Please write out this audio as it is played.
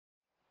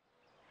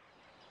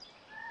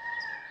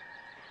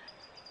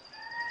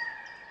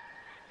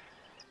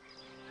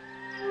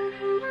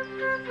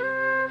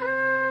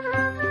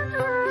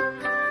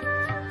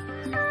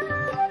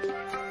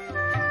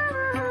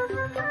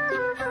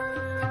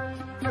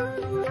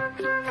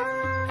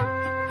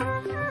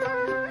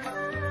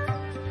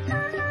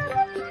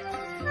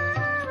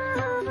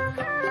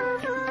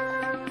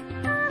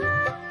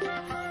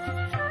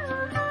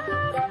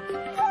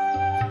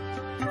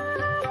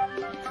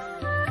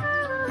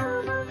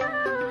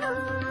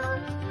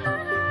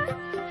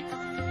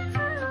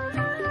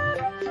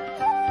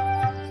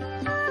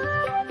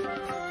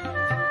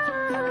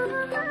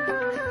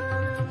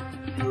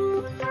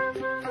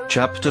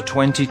Chapter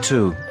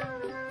 22.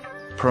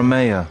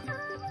 Prameya,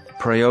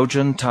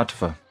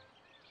 Prayojana-Tattva.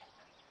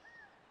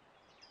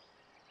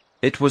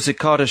 It was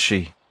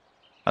Ekadashi,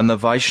 and the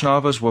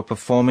Vaishnavas were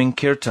performing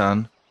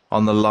kirtan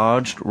on the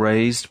large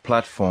raised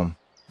platform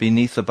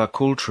beneath the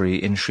bakul tree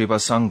in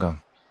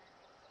Srivasanga.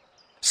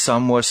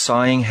 Some were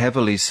sighing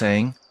heavily,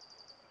 saying,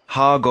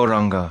 "Ha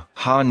Gauranga,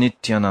 Ha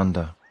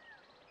Nityananda."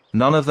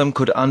 None of them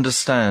could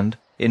understand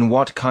in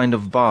what kind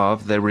of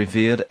bhav their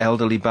revered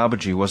elderly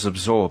Babaji was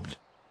absorbed.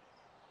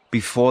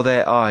 Before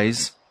their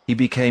eyes, he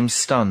became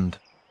stunned.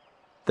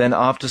 Then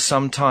after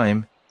some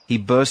time, he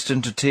burst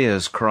into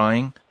tears,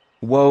 crying,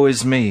 "Woe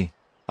is me!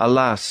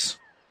 Alas!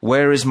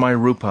 Where is my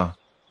Rupa?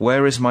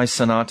 Where is my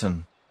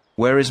Sanatan?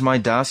 Where is my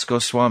Das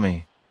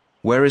Goswami?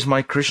 Where is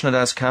my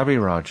Krishnadas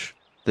Kaviraj,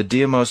 the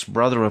dearmost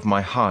brother of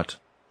my heart?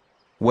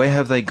 Where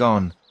have they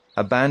gone,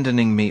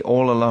 abandoning me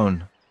all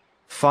alone?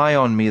 Fie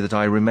on me that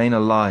I remain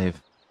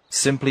alive,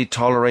 simply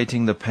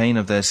tolerating the pain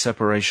of their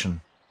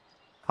separation.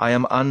 I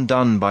am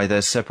undone by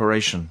their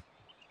separation.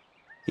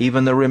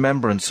 Even the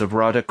remembrance of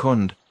Radha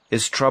Kund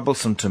is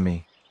troublesome to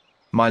me.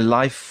 My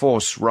life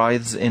force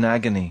writhes in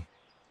agony.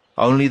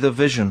 Only the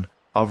vision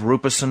of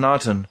Rupa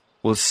Sanatan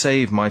will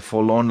save my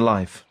forlorn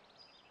life.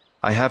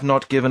 I have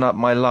not given up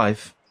my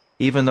life,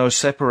 even though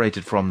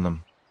separated from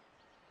them.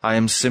 I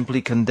am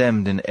simply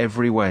condemned in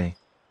every way."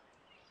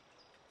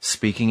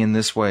 Speaking in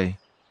this way,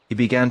 he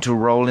began to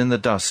roll in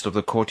the dust of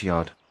the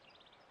courtyard.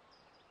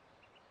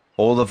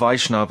 All the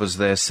Vaishnavas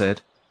there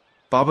said,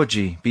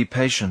 "Babaji, be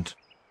patient.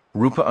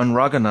 Rupa and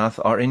Raghunath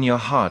are in your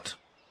heart.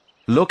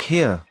 Look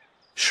here,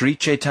 Sri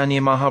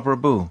Caitanya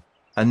Mahaprabhu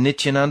and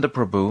Nityananda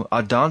Prabhu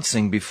are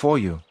dancing before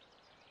you."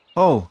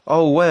 "Oh,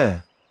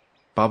 where?"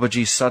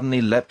 Babaji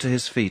suddenly leapt to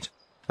his feet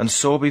and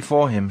saw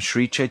before him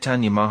Sri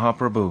Caitanya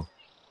Mahaprabhu,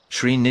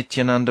 Sri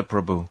Nityananda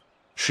Prabhu,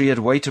 Sri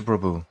Advaita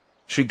Prabhu,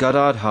 Sri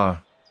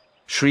Gadadhar,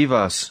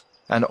 Srivas,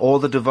 and all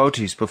the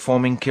devotees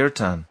performing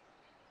kirtan.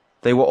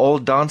 They were all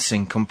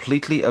dancing,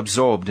 completely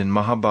absorbed in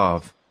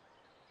Mahabhav.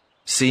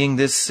 Seeing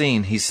this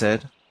scene, he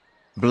said,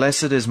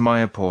 "Blessed is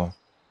Mayapur.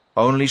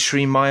 Only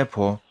Sri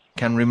Mayapur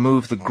can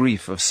remove the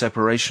grief of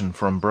separation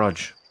from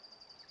Braj."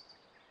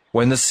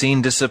 When the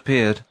scene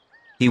disappeared,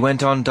 he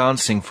went on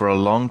dancing for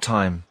a long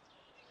time.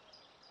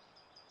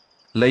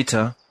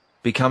 Later,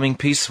 becoming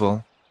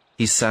peaceful,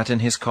 he sat in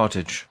his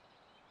cottage.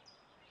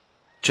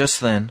 Just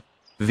then,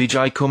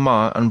 Vijay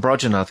Kumar and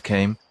Brajanath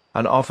came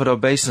and offered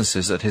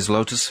obeisances at his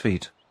lotus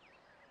feet.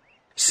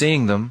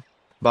 Seeing them,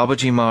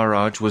 Babaji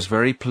Maharaj was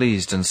very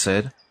pleased and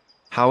said,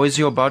 "How is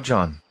your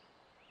bhajan?"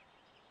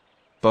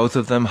 Both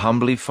of them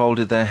humbly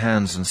folded their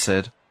hands and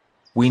said,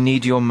 "We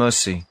need your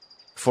mercy,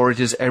 for it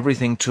is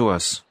everything to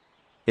us.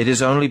 It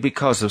is only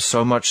because of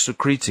so much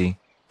sukriti,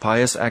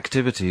 pious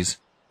activities,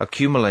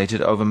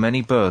 accumulated over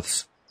many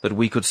births, that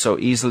we could so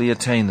easily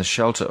attain the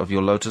shelter of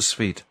your lotus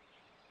feet.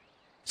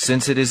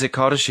 Since it is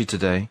Ekadashi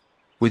today,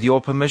 with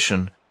your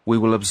permission, we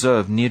will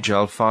observe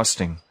Nirjal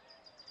fasting.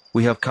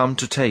 We have come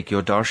to take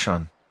your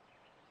darshan."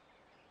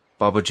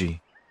 "Babaji,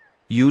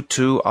 you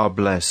too are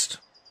blessed.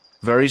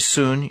 Very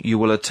soon you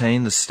will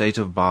attain the state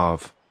of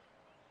bhav."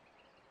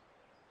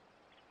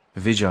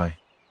 Vijay: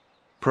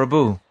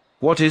 "Prabhu,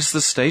 what is the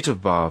state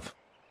of bhav?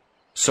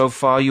 So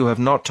far you have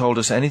not told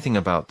us anything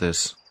about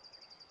this.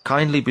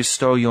 Kindly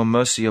bestow your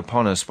mercy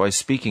upon us by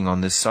speaking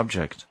on this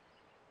subject."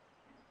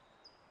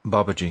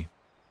 Babaji: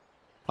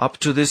 "Up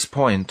to this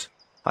point,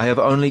 I have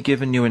only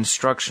given you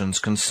instructions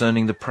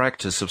concerning the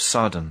practice of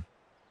sadhan.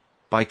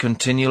 By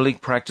continually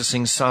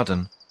practicing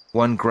sadhan,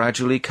 one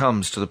gradually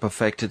comes to the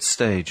perfected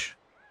stage.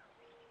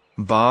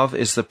 Bhav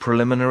is the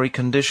preliminary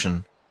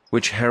condition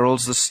which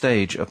heralds the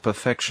stage of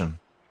perfection,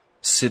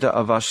 Siddha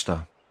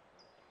Avashta.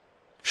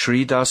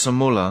 Sri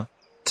Dasamula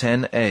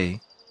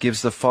 10a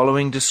gives the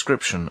following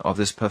description of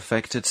this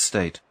perfected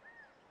state.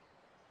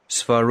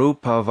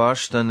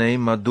 Svarupavashtane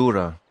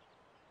madura,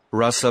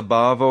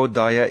 rasabhavo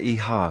daya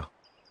iha,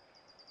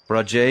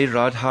 Braje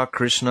Radha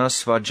Krishna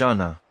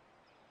Svajana,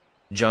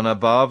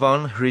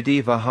 Janabhavan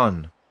Hridi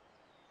Vahan,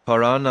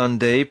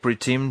 Paranande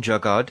Pritim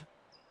Jagad,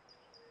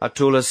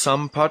 Atula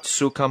Sampat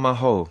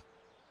Sukamaho,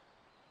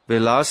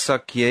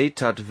 Vilasakye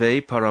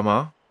Tatve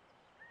Parama,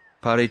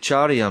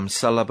 Paricharyam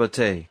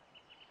Salabate."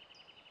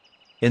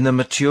 In the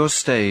mature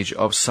stage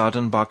of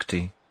sadhan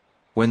bhakti,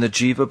 when the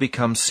jiva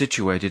becomes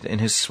situated in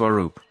his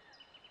swarup,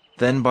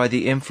 then by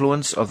the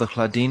influence of the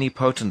Hladini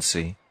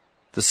potency,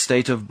 the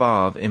state of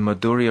bhav in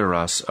Madhurya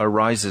Ras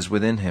arises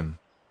within him.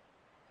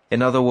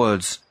 In other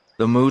words,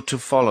 the mood to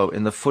follow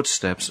in the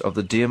footsteps of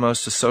the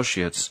dearmost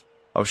associates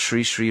of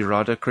Sri Sri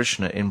Radha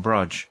Krishna in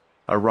Braj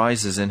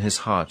arises in his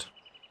heart.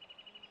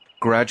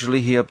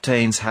 Gradually he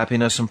obtains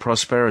happiness and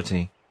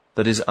prosperity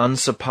that is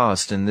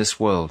unsurpassed in this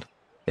world,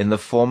 in the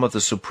form of the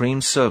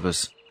supreme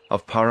service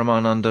of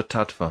Paramananda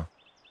Tattva,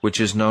 which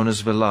is known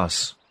as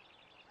Vilas.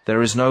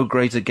 There is no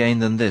greater gain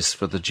than this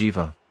for the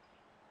jiva.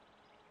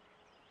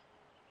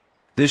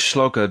 This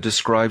shloka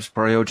describes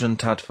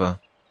Prayojana-Tattva,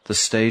 the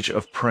stage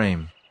of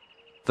Prem.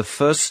 The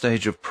first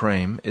stage of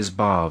Prem is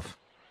Bhav.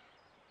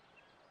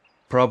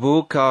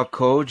 Prabhu ka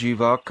ko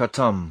jiva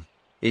katam,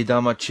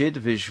 idamachid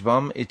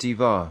vishvam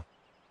itiva,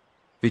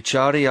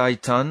 vichari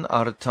aitan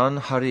artan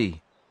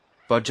hari,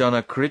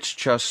 bhajana krich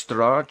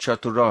chastra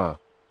chatura,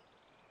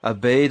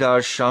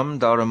 abedar sham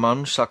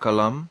daraman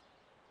sakalam,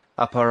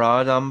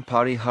 aparadam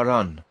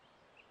pariharan,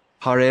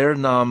 harer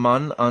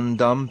naaman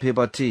andam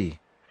pibati,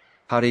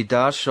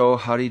 haridaso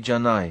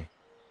harijanai.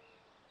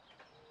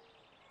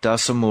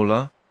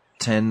 Dasamula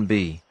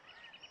 10b.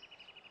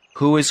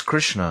 Who is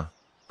Krishna?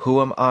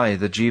 Who am I,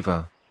 the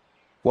Jiva?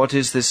 What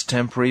is this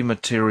temporary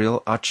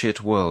material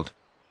Achit world,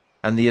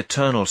 and the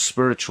eternal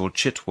spiritual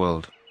Chit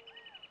world?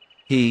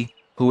 He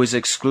who is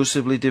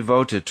exclusively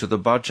devoted to the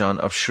bhajan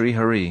of Sri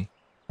Hari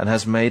and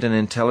has made an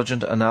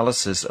intelligent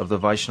analysis of the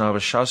Vaishnava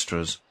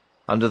Shastras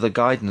under the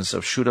guidance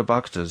of Shuddha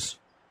Bhaktas,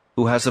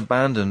 who has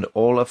abandoned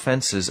all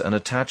offences and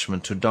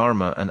attachment to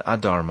Dharma and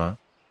Adharma,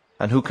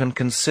 and who can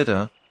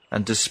consider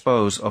and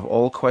dispose of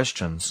all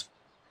questions,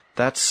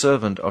 that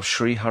servant of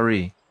Sri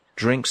Hari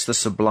drinks the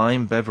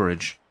sublime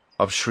beverage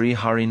of Sri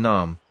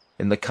Harinam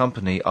in the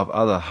company of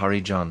other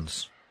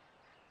Harijans.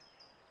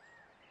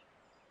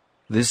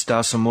 This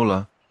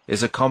Dasamula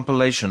is a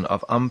compilation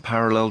of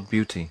unparalleled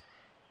beauty,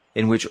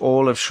 in which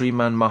all of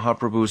Srimad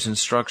Mahaprabhu's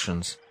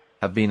instructions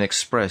have been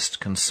expressed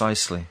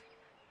concisely.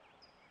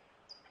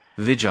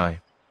 Vijay.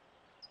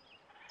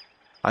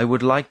 I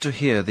would like to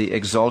hear the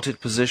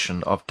exalted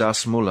position of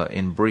Dasamula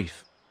in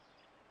brief.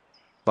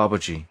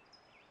 Babaji.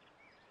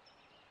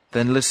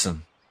 Then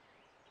listen.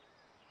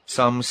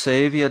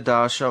 Samsevya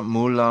dasha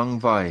mulang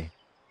vai,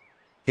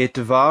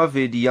 hitva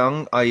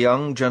vidyang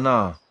ayang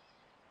jana,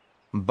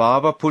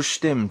 bhava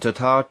pushtim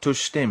tata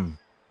tushtim,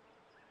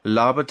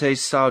 labate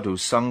sadhu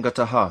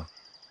sangataha.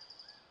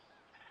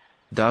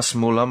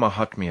 Dasamula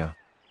Mahatmya.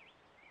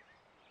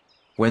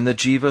 When the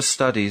Jiva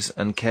studies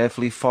and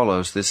carefully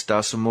follows this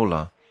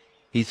Dasamula,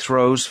 he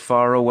throws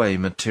far away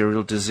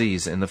material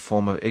disease in the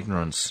form of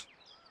ignorance.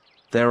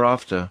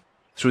 Thereafter,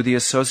 through the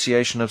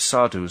association of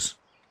sadhus,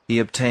 he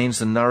obtains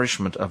the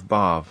nourishment of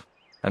bhav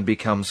and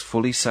becomes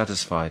fully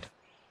satisfied.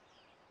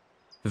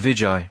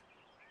 Vijay.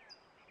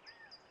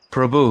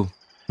 Prabhu,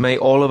 may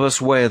all of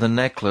us wear the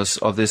necklace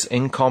of this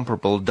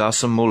incomparable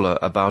Dasamula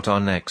about our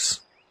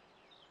necks.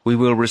 We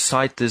will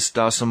recite this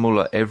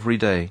Dasamula every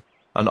day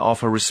and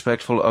offer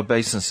respectful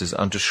obeisances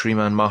unto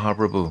Srimad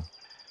Mahaprabhu.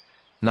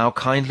 Now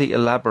kindly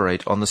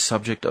elaborate on the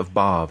subject of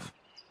bhav,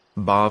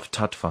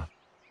 Bhav-Tattva.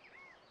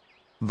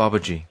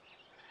 Babaji.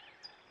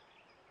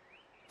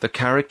 The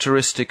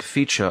characteristic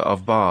feature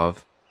of bhav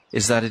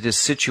is that it is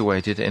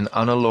situated in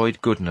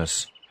unalloyed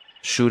goodness,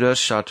 Shuddha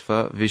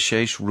Sattva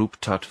Vishesh Rup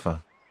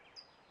Tattva.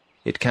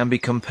 It can be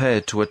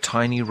compared to a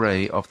tiny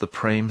ray of the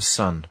Prem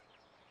sun.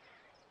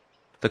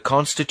 The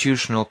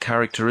constitutional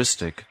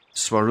characteristic,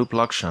 Swarup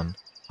Lakshan,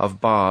 of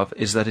bhav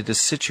is that it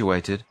is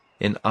situated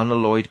in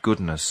unalloyed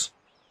goodness,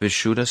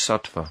 Vishuddha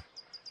Sattva.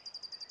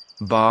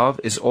 Bhav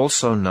is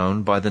also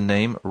known by the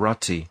name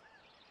Rati,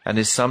 and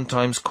is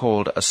sometimes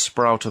called a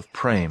sprout of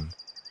Prem,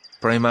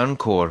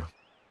 Premankur.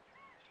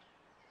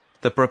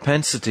 The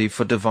propensity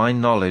for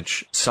divine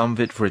knowledge,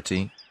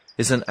 Samvit-vritti,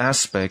 is an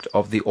aspect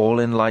of the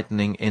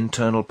all-enlightening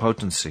internal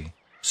potency,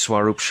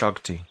 Swarup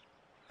Shakti,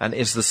 and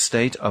is the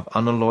state of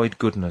unalloyed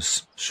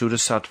goodness, Shuddha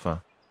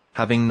Sattva,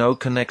 having no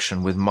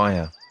connection with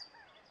Maya.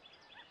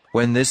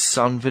 When this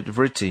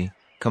Samvit-vritti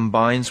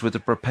combines with the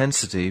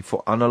propensity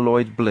for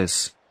unalloyed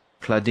bliss,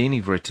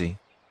 Hladini-vritti,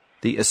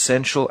 the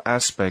essential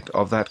aspect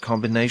of that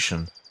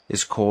combination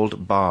is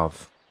called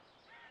bhav.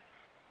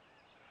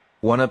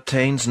 One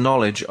obtains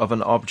knowledge of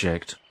an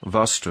object,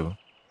 vastu,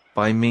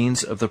 by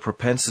means of the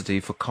propensity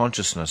for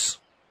consciousness,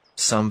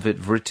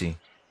 samvit-vritti,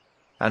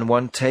 and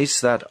one tastes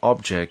that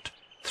object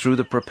through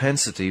the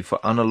propensity for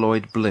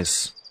unalloyed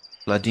bliss,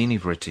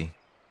 hladini-vritti.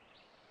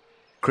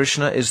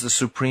 Krishna is the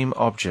supreme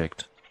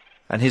object,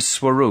 and his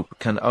swarup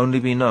can only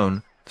be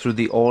known through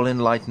the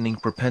all-enlightening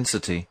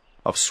propensity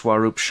of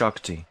Swarup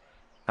Shakti,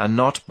 and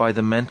not by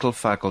the mental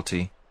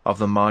faculty of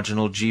the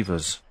marginal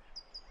jivas.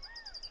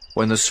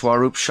 When the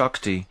Swarup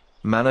Shakti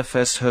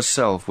manifests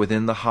herself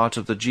within the heart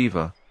of the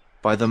jiva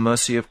by the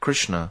mercy of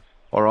Krishna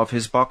or of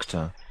his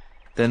bhakta,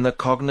 then the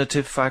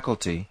cognitive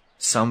faculty,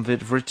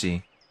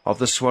 samvit-vritti, of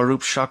the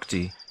Swarup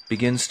Shakti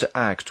begins to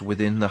act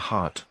within the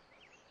heart.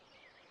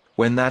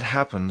 When that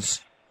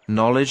happens,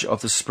 knowledge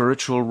of the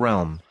spiritual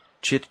realm,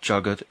 Chit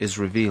Jagat, is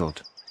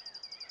revealed.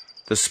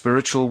 The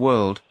spiritual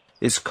world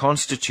is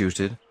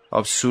constituted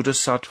of Suddha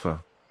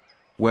Sattva,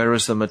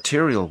 whereas the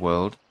material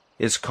world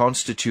is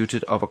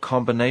constituted of a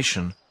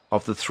combination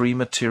of the three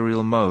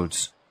material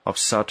modes of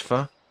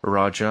Sattva,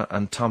 Raja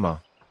and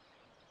Tama.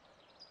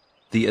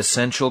 The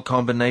essential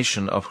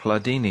combination of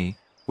Hladini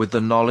with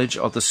the knowledge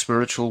of the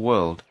spiritual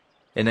world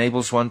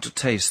enables one to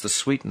taste the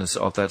sweetness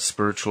of that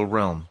spiritual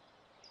realm,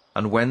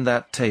 and when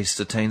that taste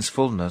attains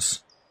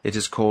fullness, it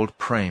is called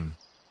Prem.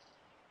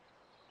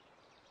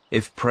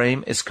 If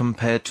Prem is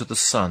compared to the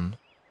sun,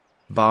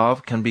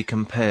 Bhav can be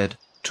compared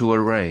to a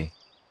ray,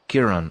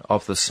 Kiran,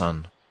 of the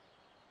sun.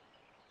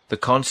 The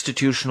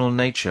constitutional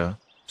nature,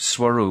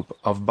 Swarup,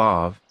 of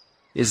Bhav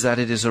is that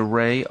it is a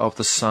ray of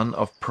the sun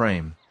of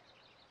Prem,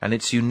 and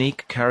its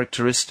unique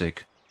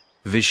characteristic,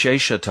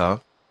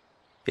 Visheshata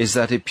is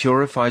that it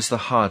purifies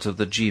the heart of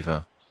the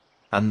jiva,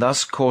 and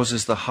thus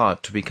causes the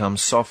heart to become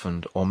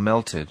softened or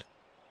melted.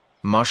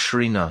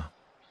 Mashrina.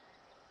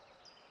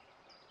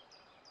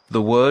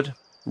 The word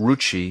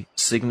ruchi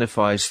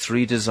signifies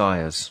three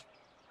desires.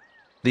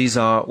 These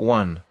are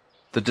 1.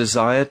 The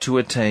desire to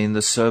attain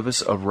the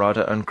service of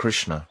Radha and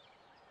Krishna.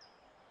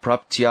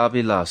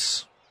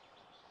 Praptyabilas.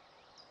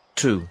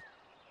 2.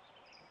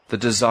 The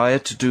desire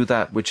to do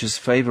that which is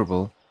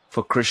favorable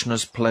for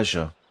Krishna's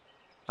pleasure.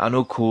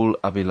 Anukul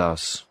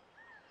Abilas.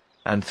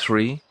 And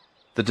 3.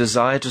 The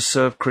desire to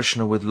serve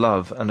Krishna with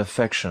love and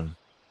affection.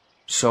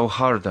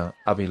 Soharda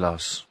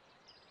Abilas.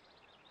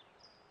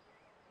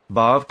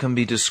 Bhav can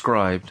be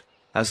described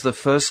as the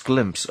first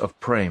glimpse of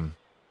prem.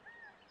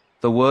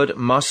 The word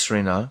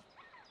masrina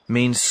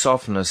means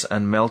softness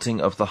and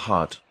melting of the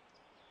heart.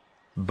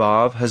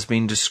 Bhav has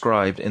been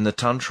described in the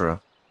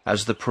Tantra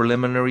as the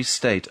preliminary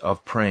state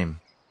of prem,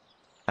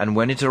 and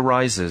when it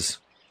arises,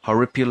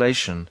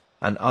 horripilation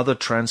and other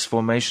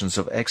transformations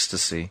of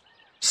ecstasy,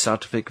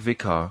 sattvic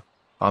vikar,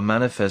 are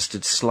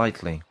manifested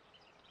slightly.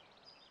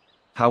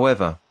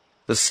 However,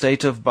 the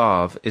state of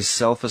bhav is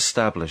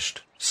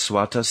self-established,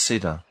 swata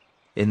siddha,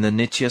 in the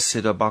nitya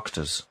siddha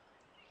bhaktas,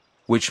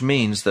 which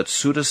means that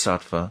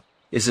Sudasattva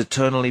is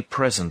eternally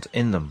present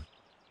in them,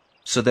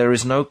 so there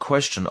is no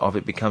question of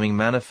it becoming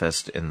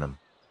manifest in them.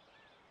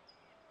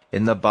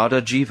 In the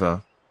Bada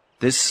Jiva,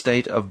 this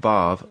state of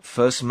bhav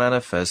first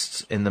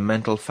manifests in the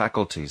mental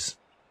faculties,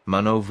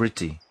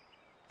 manovritti,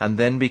 and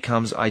then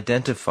becomes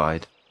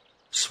identified,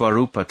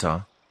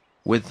 swarupata,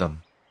 with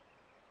them.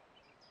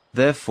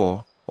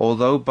 Therefore,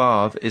 although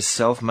bhav is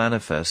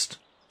self-manifest,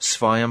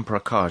 svayam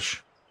prakash,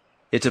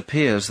 it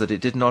appears that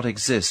it did not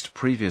exist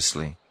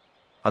previously,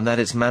 and that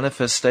its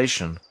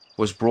manifestation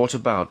was brought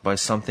about by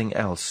something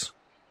else,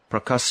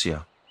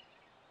 prakasya.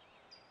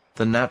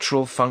 The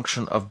natural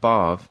function of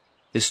bhav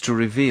is to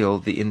reveal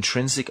the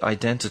intrinsic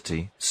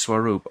identity,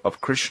 swarup, of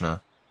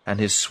Krishna and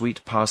his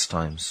sweet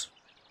pastimes.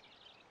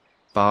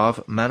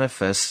 Bhav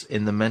manifests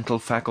in the mental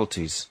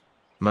faculties,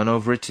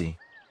 manovritti,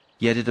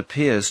 yet it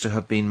appears to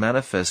have been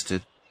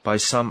manifested by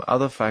some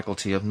other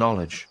faculty of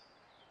knowledge.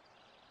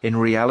 In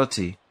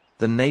reality,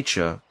 the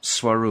nature,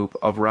 swarup,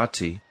 of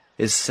rati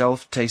is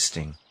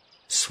self-tasting,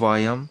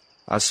 swayam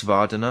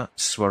asvadana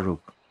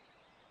swarup.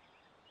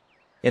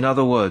 In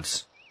other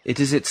words, it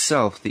is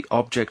itself the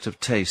object of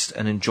taste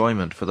and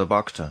enjoyment for the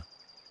bhakta,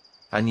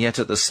 and yet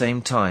at the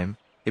same time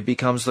it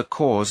becomes the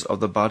cause of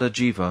the Bada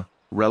Jiva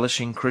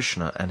relishing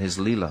Krishna and his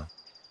lila.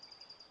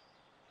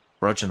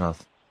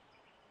 Rajanath.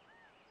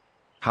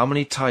 How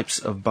many types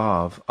of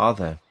bhav are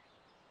there?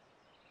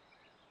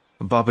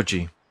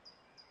 Babaji.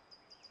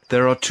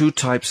 There are 2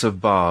 types of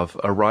bhav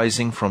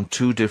arising from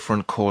 2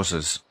 different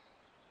causes.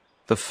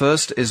 The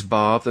first is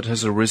bhav that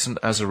has arisen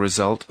as a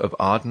result of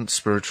ardent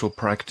spiritual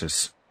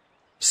practice,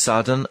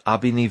 sadhan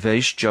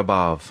abhinivesh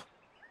jabhav.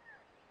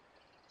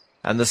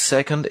 And the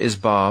second is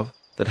bhav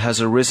that has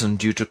arisen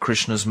due to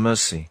Krishna's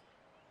mercy,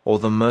 or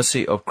the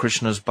mercy of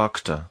Krishna's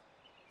bhakta,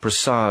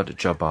 prasad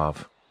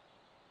jabhav.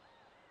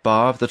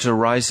 Bhav that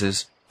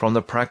arises from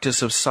the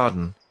practice of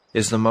sadhan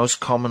is the most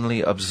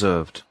commonly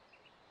observed.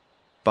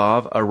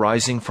 Bhav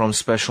arising from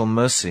special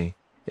mercy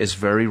is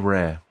very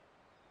rare.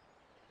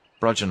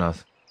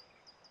 Brajanath.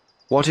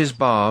 What is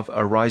bhav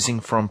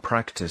arising from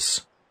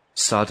practice?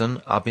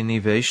 Sadhan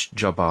abhinivesh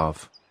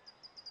jabhav.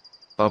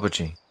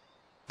 Babaji.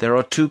 There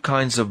are 2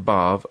 kinds of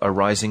bhav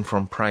arising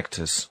from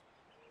practice,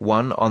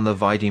 one on the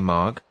Vaidhi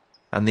Marg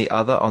and the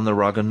other on the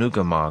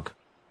Raganuga Marg.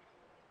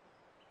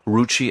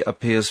 Ruchi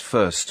appears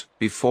first,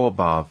 before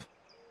bhav,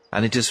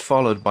 and it is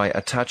followed by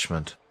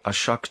attachment,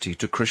 ashakti,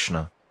 to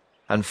Krishna,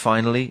 and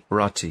finally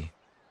rati.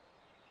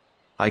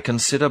 I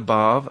consider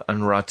bhav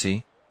and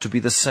rati to be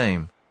the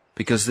same,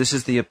 because this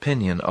is the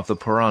opinion of the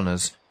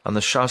Puranas and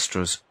the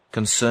Shastras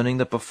concerning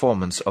the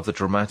performance of the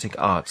dramatic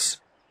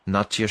arts,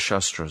 Natya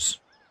Shastras.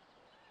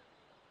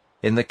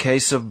 In the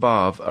case of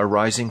bhav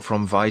arising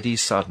from Vaidhi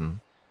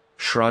sadhan,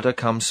 Shraddha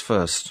comes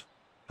first,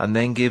 and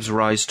then gives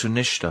rise to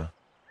Nishta,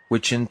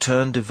 which in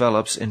turn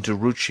develops into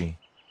Ruchi.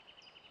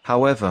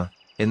 However,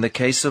 in the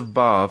case of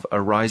bhav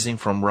arising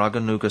from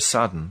Raganuga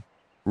sadhan,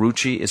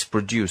 Ruchi is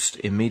produced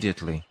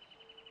immediately.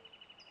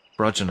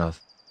 Brajanath.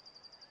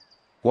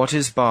 What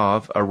is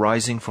bhav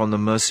arising from the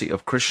mercy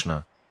of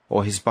Krishna,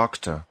 or his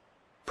bhakta?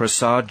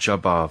 Prasad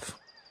jabhav.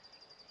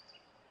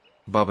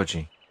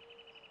 Babaji.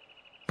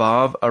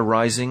 Bhav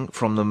arising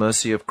from the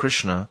mercy of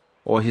Krishna,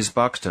 or his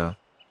bhakta,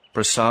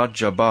 prasad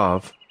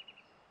jabhav,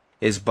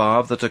 is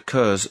bhav that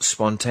occurs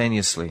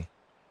spontaneously,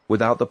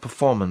 without the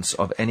performance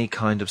of any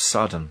kind of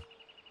sadhan.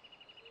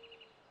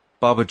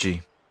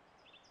 Babaji.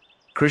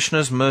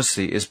 Krishna's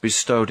mercy is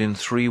bestowed in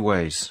 3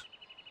 ways.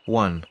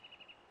 1.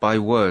 By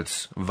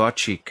words,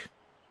 vachik.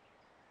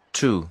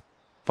 2.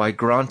 By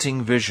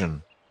granting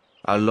vision,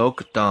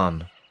 alok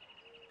dan.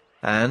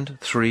 And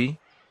 3.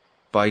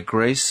 By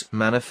grace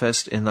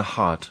manifest in the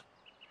heart,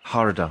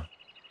 harda.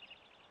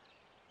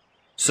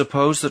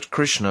 Suppose that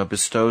Krishna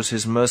bestows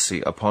his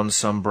mercy upon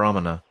some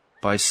Brahmana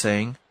by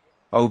saying,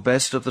 O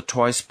best of the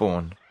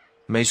twice-born,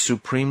 may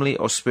supremely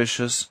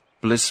auspicious,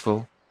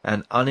 blissful,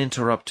 and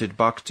uninterrupted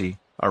bhakti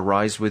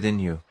arise within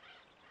you.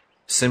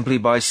 Simply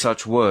by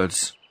such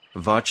words,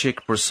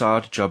 Vachik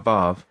Prasad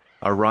Jabhav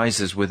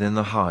arises within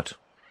the heart.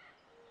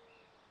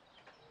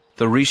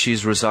 The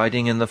rishis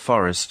residing in the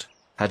forest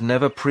had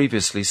never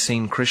previously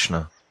seen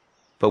Krishna,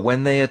 but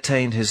when they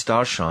attained his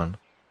darshan,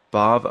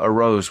 bhav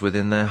arose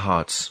within their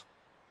hearts.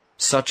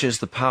 Such is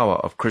the power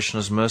of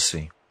Krishna's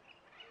mercy.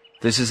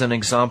 This is an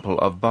example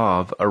of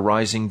bhav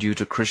arising due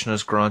to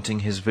Krishna's granting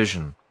his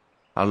vision,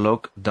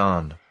 alok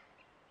dan.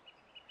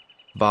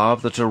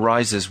 Bhav that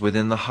arises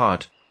within the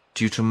heart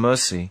due to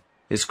mercy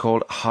is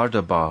called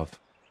harda bhav,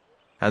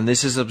 and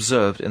this is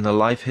observed in the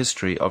life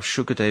history of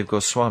Shukadev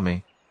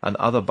Goswami and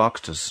other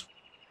bhaktas.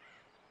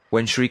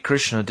 When Sri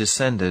Krishna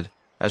descended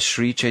as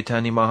Sri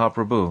Caitanya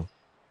Mahaprabhu,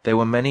 there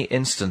were many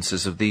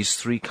instances of these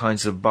three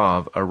kinds of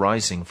bhav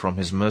arising from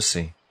his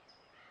mercy.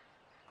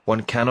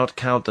 One cannot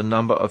count the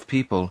number of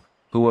people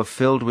who were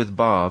filled with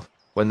bhav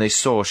when they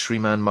saw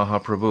Sriman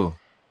Mahaprabhu.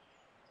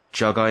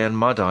 Jagai and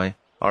Madai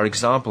are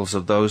examples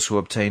of those who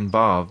obtained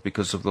bhav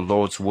because of the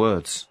Lord's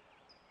words,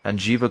 and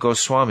Jiva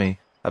Goswami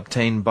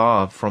obtained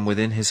bhav from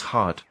within his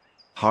heart,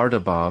 harda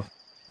bhav,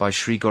 by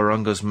Sri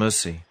Gauranga's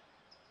mercy.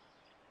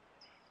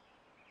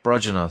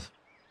 Brajanath.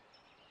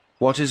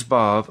 What is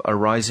bhav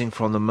arising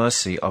from the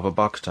mercy of a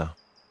bhakta?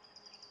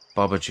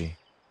 Babaji.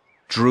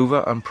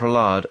 Dhruva and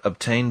Prahlad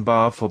obtained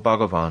bhav for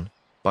Bhagavan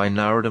by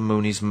Narada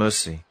Muni's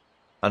mercy,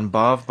 and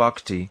bhav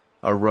bhakti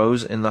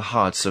arose in the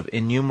hearts of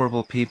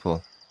innumerable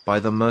people by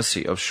the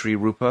mercy of Sri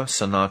Rupa,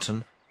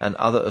 Sanatan, and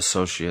other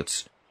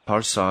associates,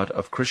 Parsad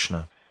of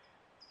Krishna.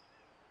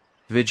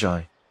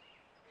 Vijay.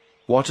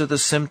 What are the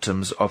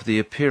symptoms of the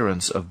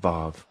appearance of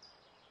bhav?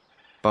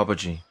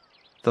 Babaji.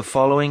 The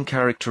following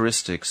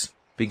characteristics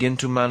begin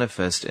to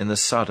manifest in the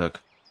sadhak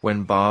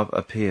when bhav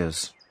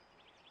appears.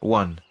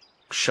 1.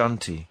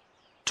 Kshanti,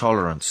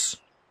 tolerance.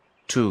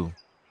 2.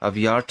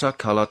 Avyarta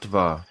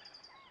kalatva,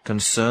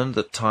 concern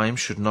that time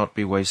should not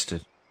be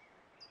wasted.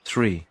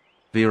 3.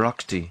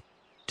 Virakti,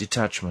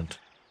 detachment.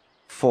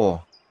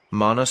 4.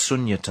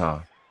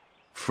 Manasunyata,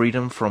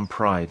 freedom from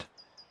pride.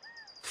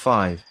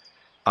 5.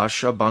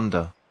 Asha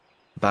bandha,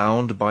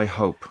 bound by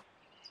hope.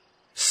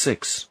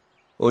 6.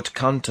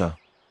 Utkanta,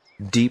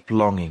 deep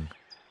longing.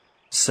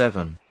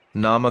 7.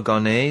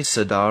 Namagane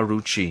sada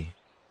ruchi,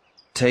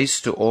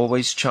 taste to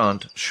always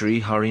chant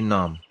Sri Hari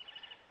Nam.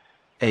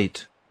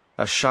 8.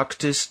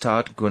 Ashaktis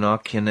tat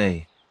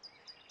gunakyane,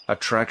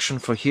 attraction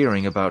for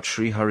hearing about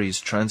Sri Hari's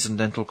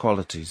transcendental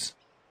qualities.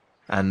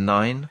 And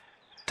 9.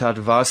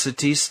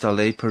 Tadvasiti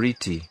stale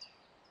pariti,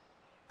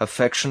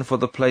 affection for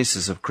the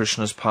places of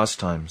Krishna's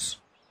pastimes.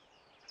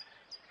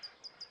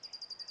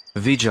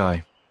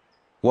 Vijay.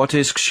 What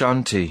is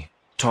kshanti,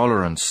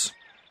 tolerance?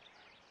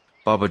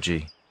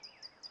 Babaji.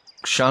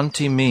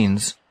 Kshanti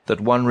means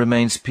that one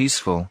remains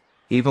peaceful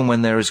even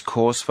when there is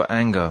cause for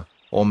anger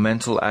or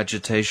mental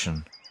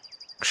agitation.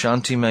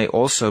 Kshanti may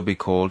also be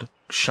called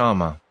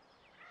kshama.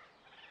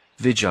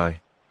 Vijay.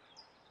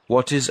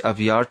 What is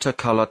avyarta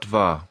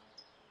kalatva?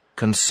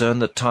 Concern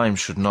that time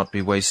should not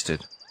be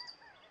wasted.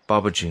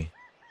 Babaji.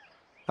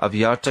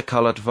 Avyarta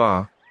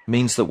kalatva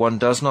means that one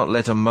does not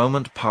let a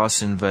moment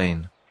pass in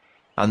vain,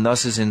 and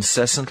thus is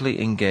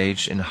incessantly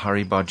engaged in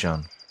Hari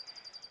Bhajan.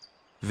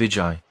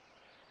 Vijay.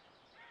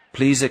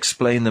 Please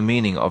explain the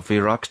meaning of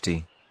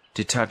virakti,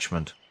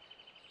 detachment.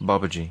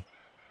 Babaji.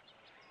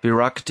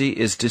 Virakti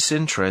is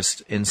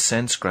disinterest in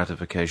sense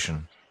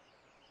gratification.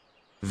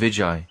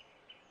 Vijay.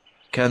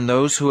 Can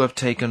those who have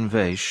taken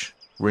Vesh,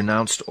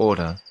 renounced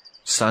order,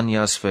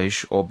 Sannyas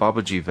Vesh or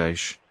Babaji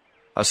Vesh,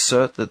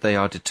 assert that they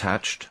are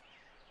detached?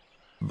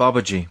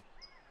 Babaji.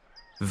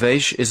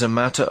 Vesh is a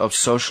matter of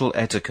social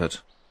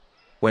etiquette.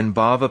 When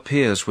bhav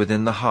appears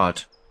within the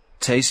heart,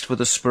 taste for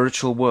the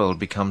spiritual world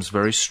becomes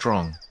very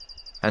strong,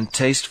 and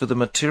taste for the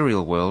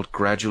material world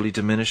gradually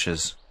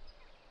diminishes.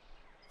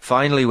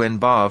 Finally, when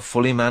bhav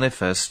fully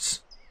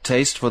manifests,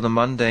 taste for the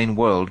mundane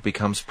world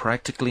becomes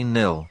practically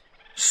nil,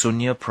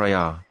 sunya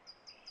praya.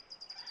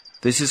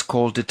 This is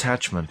called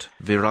detachment,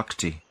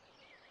 virakti.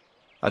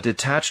 A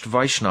detached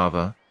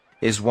Vaishnava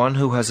is one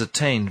who has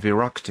attained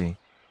virakti,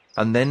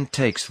 and then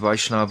takes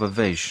Vaishnava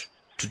Vesh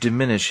to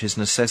diminish his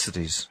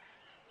necessities.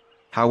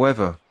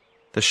 However,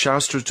 the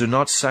Shastras do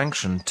not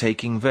sanction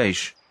taking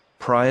Vesh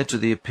prior to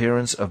the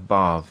appearance of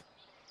bhav.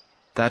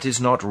 That is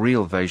not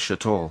real Vesh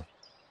at all.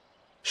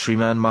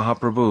 Sriman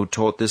Mahaprabhu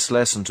taught this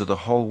lesson to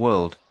the whole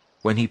world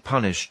when he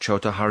punished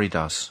Chota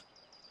Haridas.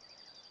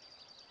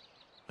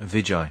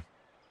 Vijay.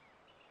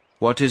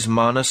 What is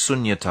mana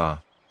sunyata,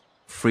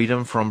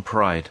 freedom from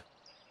pride?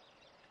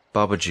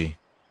 Babaji.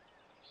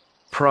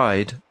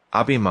 Pride,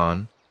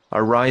 abhiman,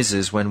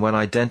 arises when one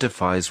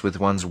identifies with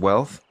one's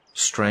wealth,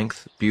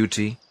 strength,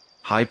 beauty,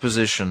 high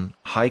position,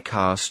 high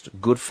caste,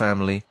 good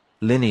family,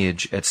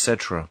 lineage,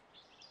 etc.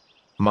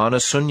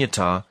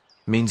 Manasunyata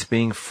means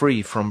being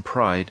free from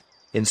pride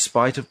in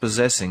spite of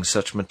possessing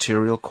such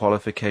material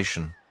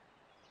qualification.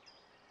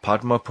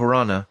 Padma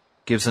Purana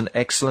gives an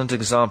excellent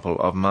example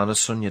of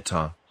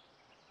manasunyata.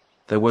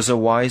 There was a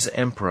wise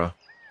emperor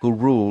who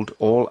ruled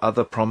all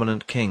other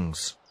prominent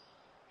kings.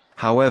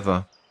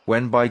 However,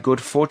 when by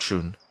good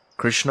fortune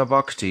Krishna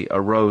Bhakti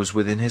arose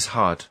within his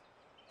heart,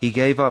 he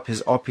gave up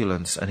his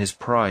opulence and his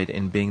pride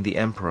in being the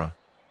emperor,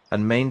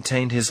 and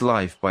maintained his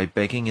life by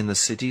begging in the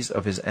cities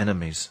of his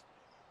enemies.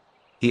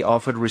 He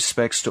offered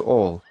respects to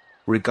all,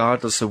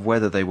 regardless of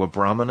whether they were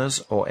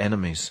brahmanas or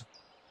enemies.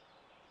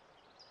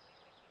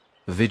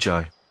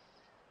 Vijay.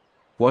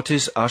 What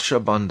is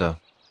Asha Bandha?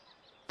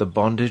 The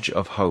bondage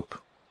of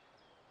hope.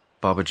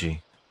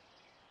 Babaji.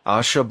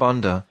 Asha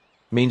Bandha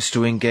means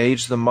to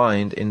engage the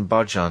mind in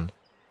bhajan,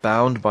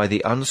 bound by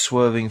the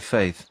unswerving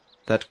faith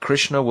that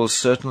Krishna will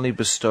certainly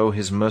bestow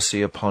his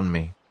mercy upon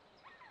me.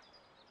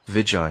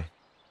 Vijay.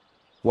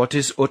 What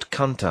is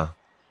Utkanta?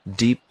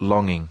 Deep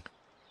longing.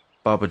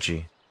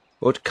 Babaji.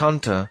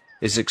 Utkanta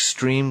is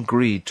extreme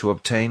greed to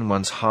obtain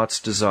one's heart's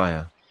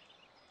desire.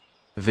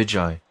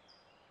 Vijay.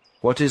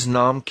 What is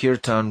Nam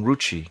Kirtan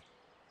Ruchi?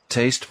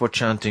 Taste for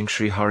chanting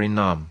Sri Hari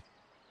Nam.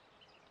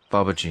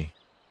 Babaji.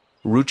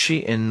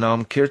 Ruchi in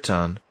Nam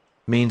Kirtan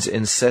means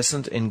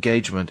incessant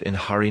engagement in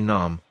Hari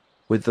Nam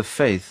with the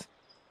faith,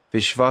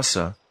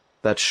 Vishvasa,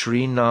 that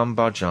Sri Nam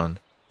Bhajan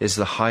is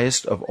the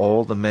highest of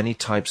all the many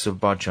types of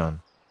bhajan.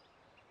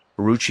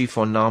 Ruchi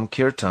for Nam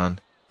Kirtan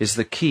is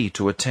the key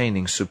to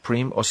attaining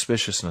supreme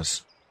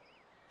auspiciousness.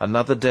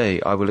 Another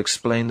day I will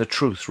explain the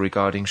truth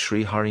regarding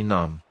Sri Hari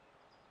Nam.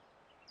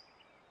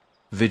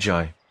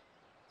 Vijay.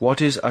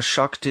 What is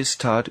Ashaktis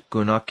Tad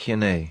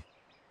Gunakyane?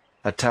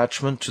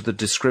 Attachment to the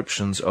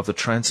descriptions of the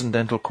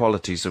transcendental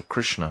qualities of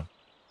Krishna.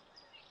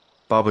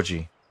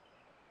 Babaji.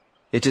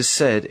 It is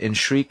said in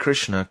Sri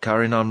Krishna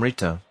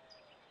Karinamrita,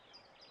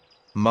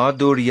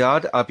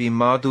 Madhuryad api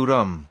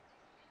madhuram,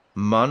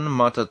 man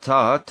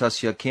matata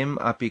tasya kim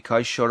api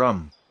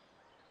kaisharam,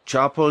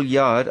 chapal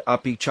yad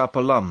api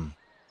chapalam,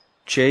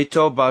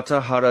 cheto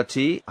bata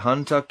harati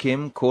hanta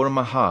kim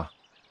kurmaha.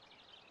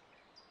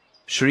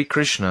 Sri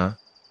Krishna,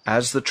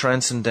 as the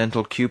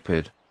transcendental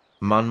Cupid,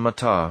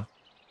 Manmata,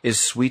 is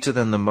sweeter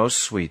than the most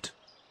sweet,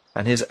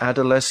 and his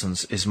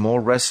adolescence is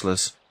more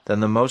restless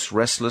than the most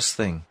restless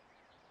thing.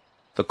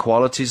 The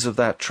qualities of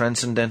that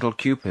transcendental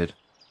Cupid,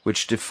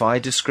 which defy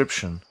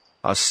description,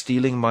 are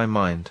stealing my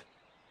mind.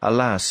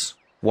 Alas,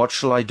 what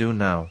shall I do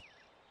now?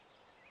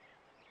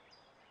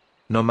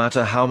 No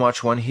matter how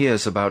much one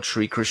hears about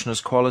Sri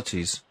Krishna's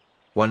qualities,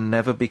 one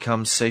never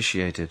becomes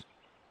satiated.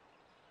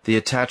 The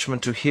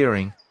attachment to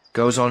hearing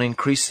goes on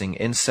increasing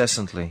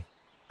incessantly,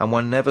 and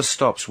one never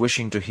stops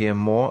wishing to hear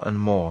more and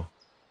more.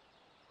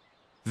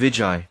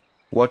 Vijay.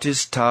 What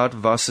is Tad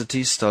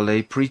Vasati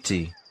Stale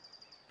Priti?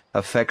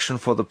 Affection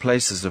for the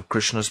places of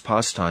Krishna's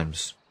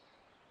pastimes.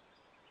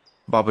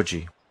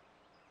 Babaji.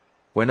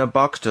 When a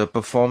bhakta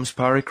performs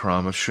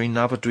parikram of Sri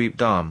Navadvip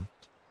Dham,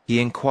 he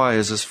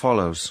inquires as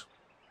follows,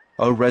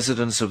 O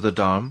residents of the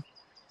Dham,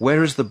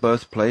 where is the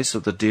birthplace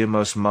of the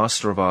dearmost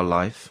master of our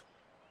life?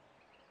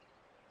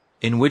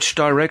 In which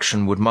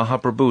direction would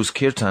Mahaprabhu's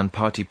kirtan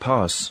party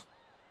pass?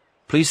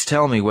 Please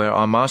tell me where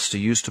our master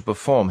used to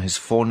perform his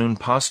forenoon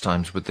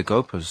pastimes with the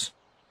Gopas.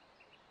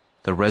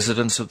 The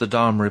residents of the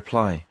Dham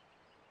reply,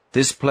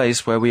 This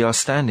place where we are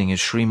standing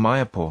is Sri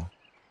Mayapur.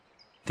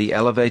 The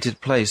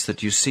elevated place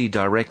that you see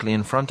directly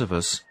in front of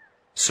us,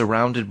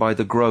 surrounded by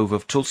the grove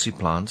of tulsi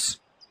plants,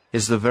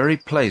 is the very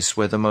place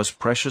where the most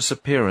precious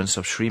appearance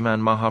of Sriman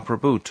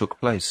Mahaprabhu took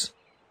place.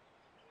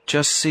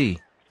 Just see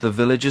the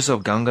villages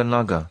of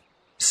Ganganagar,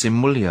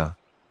 Simulya,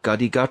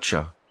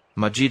 Gadigacha,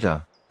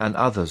 Majida, and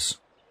others.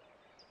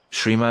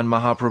 Sriman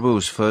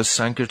Mahaprabhu's first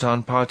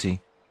Sankirtan party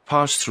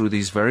passed through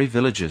these very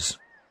villages.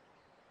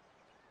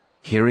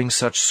 Hearing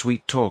such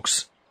sweet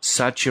talks,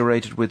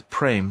 saturated with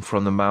prem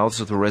from the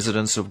mouths of the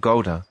residents of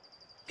Gauda,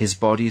 his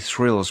body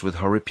thrills with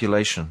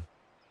horripilation.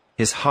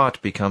 His heart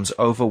becomes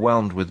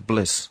overwhelmed with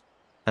bliss,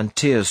 and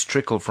tears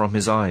trickle from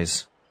his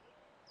eyes.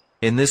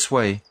 In this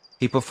way,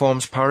 he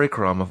performs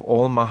parikram of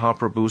all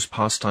Mahaprabhu's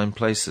pastime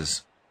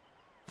places.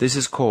 This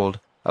is called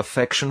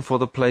affection for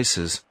the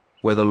places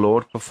where the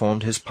Lord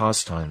performed his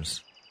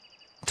pastimes.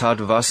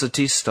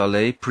 Tadvasati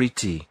stale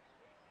priti.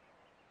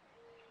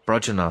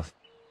 Brajanath.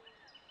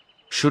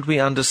 Should we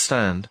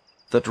understand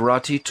that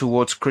rati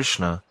towards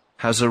Krishna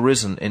has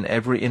arisen in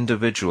every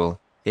individual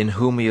in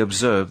whom we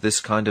observe this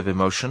kind of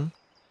emotion?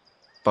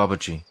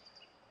 Babaji.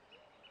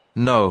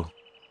 No.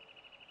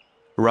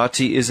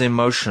 Rati is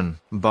emotion,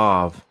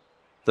 bhav,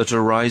 that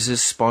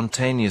arises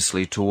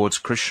spontaneously towards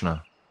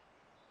Krishna.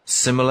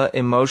 Similar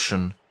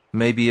emotion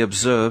may be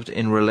observed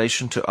in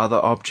relation to other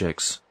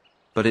objects,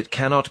 but it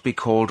cannot be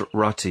called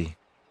rati.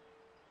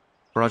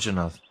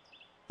 Brajanath,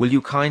 will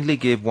you kindly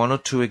give one or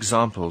two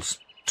examples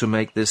to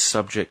make this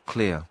subject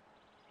clear?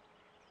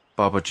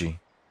 Babaji.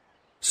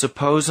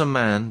 Suppose a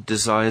man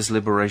desires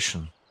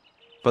liberation,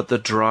 but the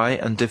dry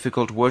and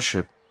difficult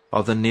worship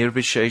of the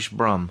Nirvishesh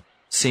Brahm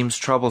seems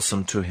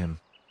troublesome to him.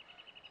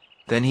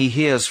 Then he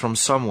hears from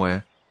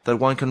somewhere that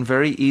one can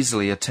very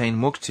easily attain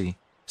mukti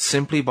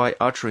simply by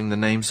uttering the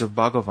names of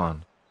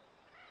Bhagavan.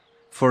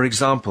 For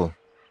example,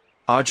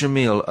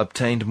 Ajamil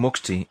obtained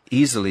mukti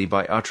easily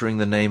by uttering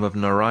the name of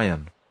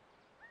Narayana.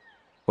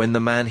 When the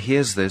man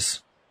hears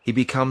this, he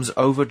becomes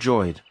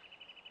overjoyed.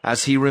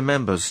 As he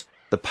remembers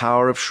the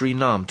power of Sri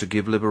Nam to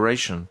give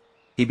liberation,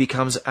 he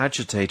becomes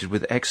agitated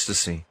with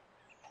ecstasy,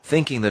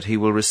 thinking that he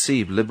will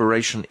receive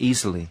liberation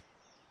easily.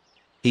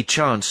 He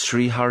chants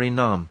Sri Hari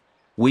Nam,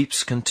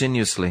 weeps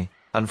continuously,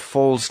 and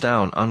falls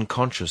down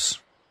unconscious.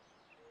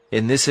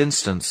 In this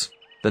instance,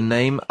 the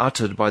name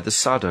uttered by the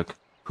sadhak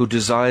who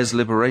desires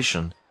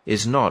liberation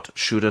is not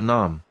Shuddha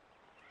Nam,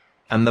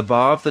 and the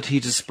bhav that he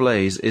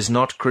displays is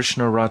not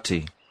Krishna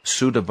Rati,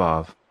 Sudha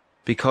bhav,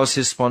 because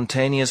his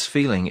spontaneous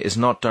feeling is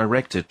not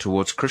directed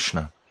towards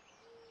Krishna.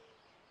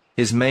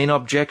 His main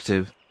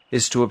objective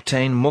is to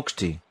obtain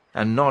mukti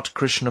and not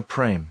Krishna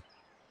Prem.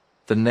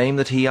 The name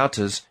that he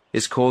utters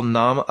is called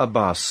Nam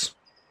Abhas,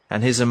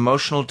 and his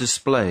emotional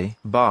display,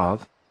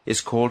 bhav,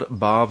 is called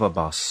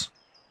bhavabhas.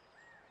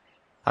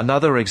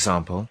 Another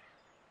example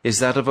is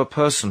that of a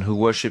person who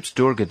worships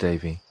Durga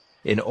Devi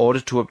in order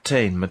to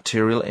obtain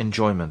material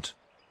enjoyment.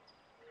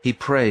 He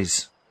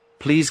prays,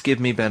 "Please give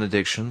me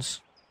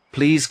benedictions,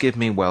 please give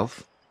me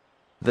wealth."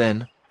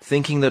 Then,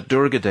 thinking that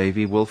Durga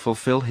Devi will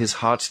fulfill his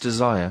heart's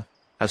desire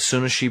as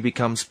soon as she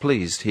becomes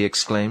pleased, he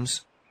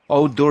exclaims,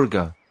 "O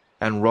Durga,"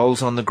 and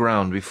rolls on the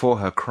ground before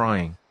her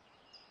crying.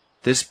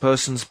 This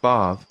person's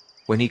bhav,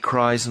 when he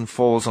cries and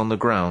falls on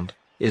the ground,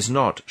 is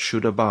not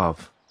Shuddha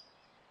bhav.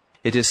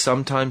 It is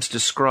sometimes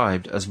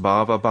described as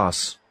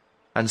bhavabhas,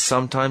 and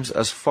sometimes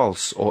as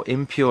false or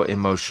impure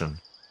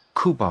emotion,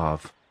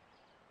 kubhav.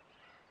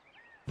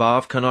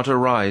 Bhav cannot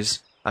arise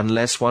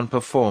unless one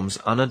performs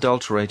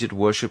unadulterated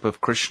worship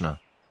of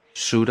Krishna,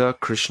 Shuddha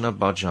Krishna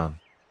Bhajan.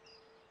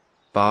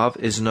 Bhav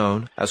is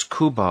known as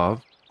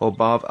kubhav or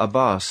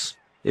bhav-abhas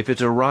if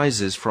it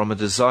arises from a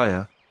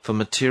desire for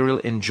material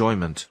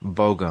enjoyment,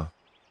 bhoga,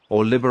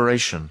 or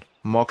liberation,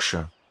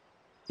 moksha,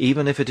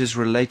 even if it is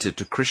related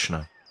to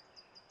Krishna.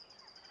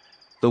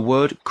 The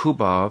word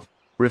kubhav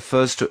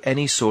refers to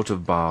any sort of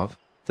bhav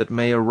that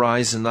may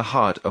arise in the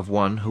heart of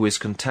one who is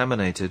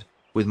contaminated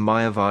with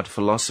Mayavad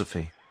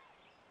philosophy.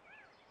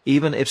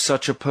 Even if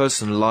such a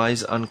person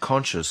lies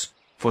unconscious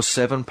for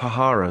 7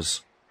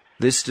 paharas,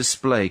 this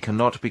display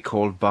cannot be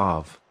called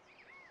bhav.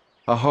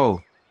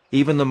 Aho,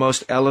 even the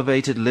most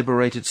elevated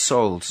liberated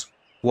souls,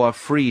 who are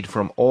freed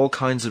from all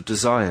kinds of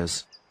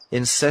desires,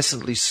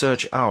 incessantly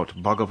search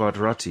out Bhagavad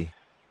Rati.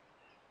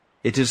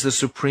 It is the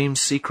supreme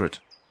secret,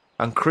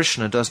 and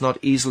Krishna does not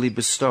easily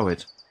bestow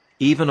it,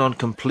 even on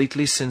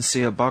completely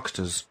sincere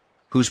bhaktas,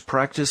 whose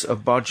practice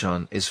of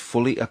bhajan is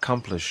fully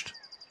accomplished.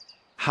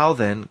 How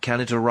then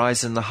can it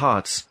arise in the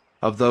hearts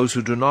of those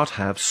who do not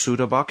have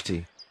Sudha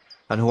Bhakti,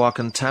 and who are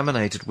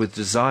contaminated with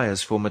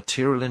desires for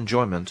material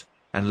enjoyment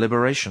and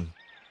liberation?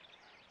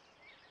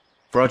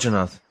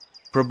 Vrajanath,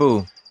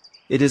 Prabhu,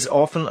 it is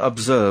often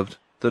observed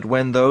that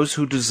when those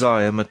who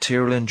desire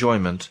material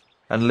enjoyment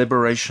and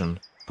liberation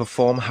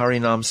perform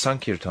Harinam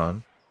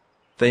Sankirtan,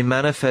 they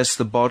manifest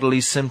the bodily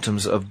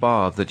symptoms of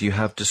bhav that you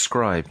have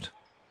described.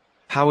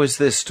 How is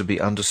this to be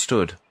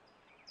understood?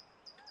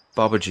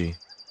 Babaji,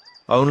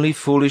 only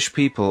foolish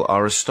people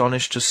are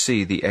astonished to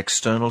see the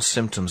external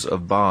symptoms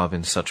of bhav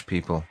in such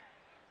people.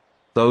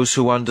 Those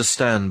who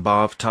understand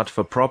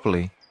bhav-tattva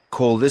properly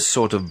call this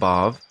sort of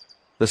bhav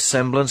the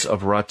semblance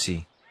of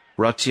rati,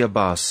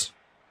 ratyabhas,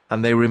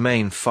 and they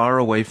remain far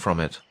away from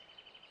it.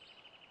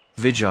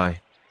 Vijay,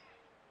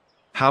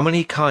 how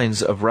many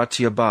kinds of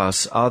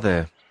ratyabhas are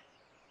there?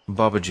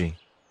 Babaji,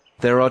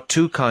 there are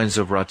 2 kinds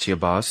of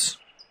ratyabhas,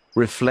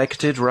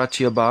 reflected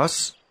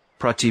ratyabhas,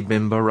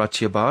 pratibimba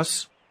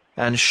ratyabhas,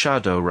 and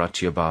shadow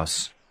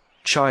ratyabhas,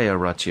 chaya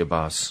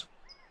ratyabhas.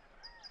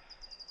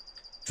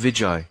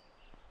 Vijay,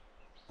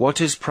 what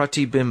is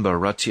pratibimba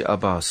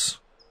ratyabhas?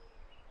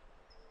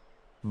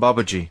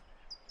 Babaji,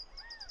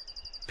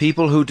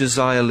 people who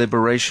desire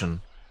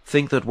liberation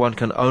think that one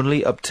can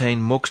only obtain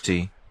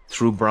mukti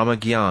through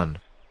Brahma-gyan,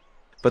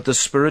 but the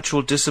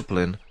spiritual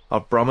discipline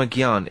of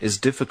Brahma-gyan is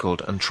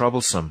difficult and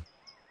troublesome.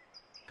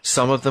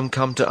 Some of them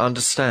come to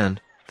understand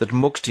that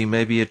mukti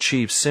may be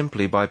achieved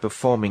simply by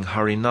performing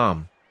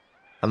Harinam,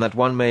 and that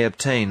one may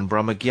obtain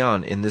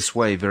Brahma-gyan in this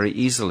way very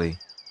easily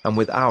and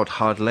without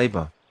hard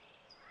labor.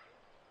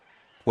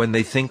 When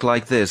they think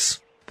like this,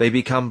 they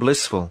become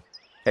blissful,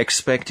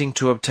 expecting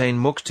to obtain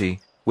mukti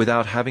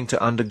without having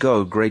to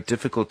undergo great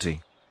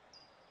difficulty.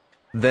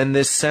 Then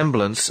this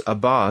semblance,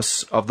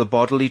 abhas, of the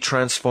bodily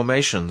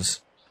transformations,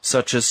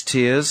 such as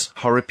tears,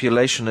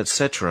 horripilation,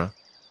 etc.,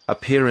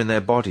 appear in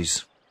their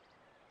bodies.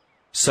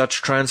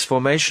 Such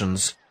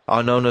transformations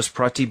are known as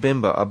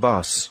pratibimba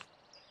abhas.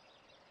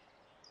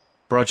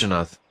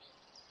 Brajanath,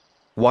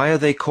 why are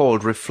they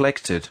called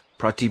reflected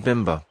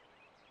pratibimba?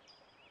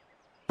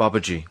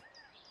 Babaji,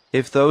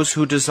 if those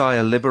who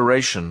desire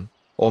liberation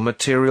or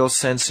material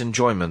sense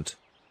enjoyment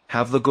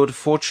have the good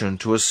fortune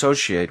to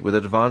associate with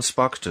advanced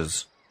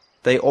bhaktas,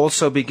 they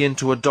also begin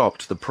to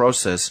adopt the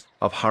process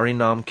of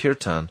Harinam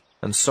Kirtan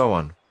and so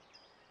on.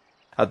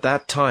 At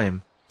that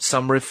time,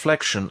 some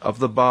reflection of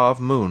the bhav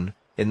moon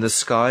in the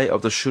sky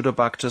of the Shuddha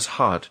Bhakta's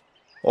heart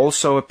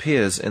also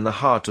appears in the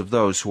heart of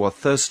those who are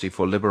thirsty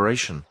for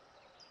liberation.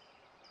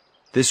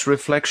 This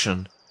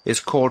reflection is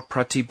called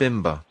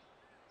pratibimba.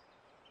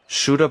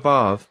 Shuddha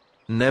bhav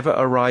never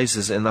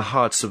arises in the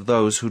hearts of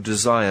those who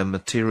desire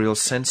material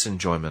sense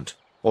enjoyment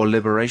or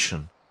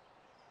liberation,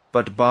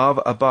 but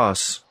bhav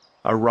abhas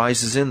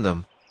arises in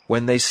them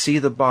when they see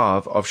the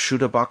bhav of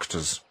Shuddha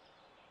bhaktas.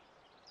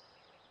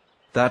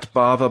 That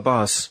bhav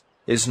abhas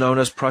is known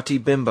as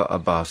pratibimba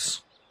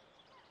abhas,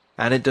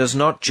 and it does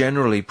not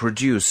generally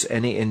produce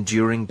any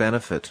enduring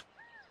benefit.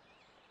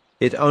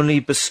 It only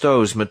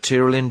bestows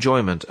material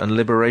enjoyment and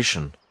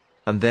liberation,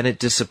 and then it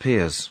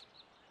disappears.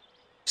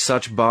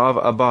 Such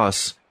bhav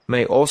abhas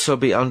may also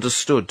be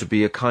understood to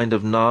be a kind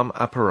of nam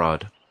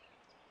aparad.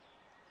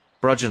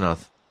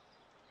 Brajanath,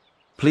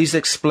 please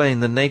explain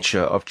the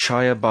nature of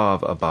chaya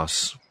bhav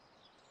abhas.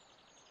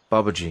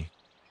 Babaji,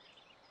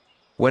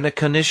 when a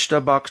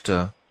Kanishta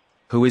Bhakta,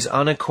 who is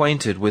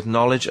unacquainted with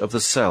knowledge of the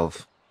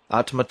self,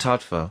 Atma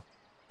Tattva,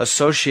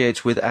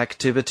 associates with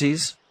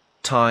activities,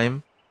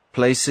 time,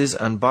 places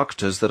and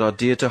bhaktas that are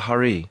dear to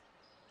Hari,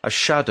 a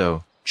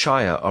shadow,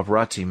 chaya of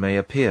rati may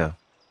appear.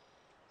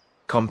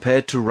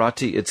 Compared to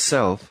rati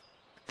itself,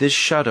 this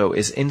shadow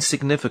is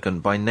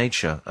insignificant by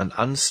nature and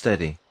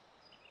unsteady,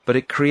 but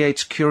it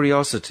creates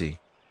curiosity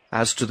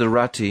as to the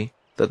rati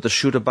that the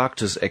Shuddha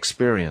bhaktas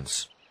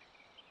experience,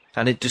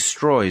 and it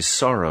destroys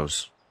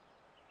sorrows.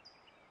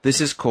 This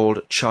is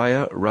called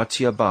chaya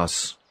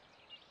ratyabhas.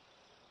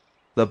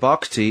 The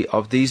bhakti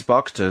of these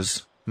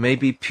bhaktas may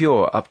be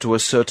pure up to a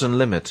certain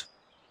limit,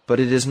 but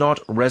it is not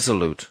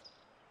resolute,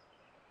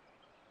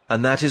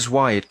 and that is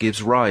why it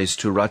gives rise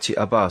to rati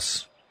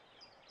abhas.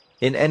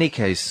 In any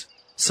case,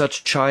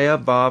 such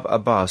chaya bhav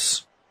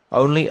abhas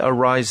only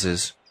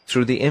arises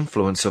through the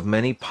influence of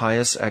many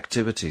pious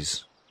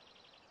activities.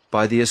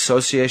 By the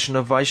association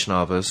of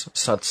Vaishnavas,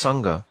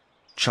 satsanga,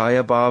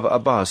 chaya bhav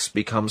abhas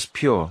becomes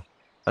pure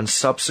and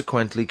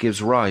subsequently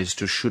gives rise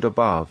to Shuddha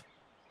bhav.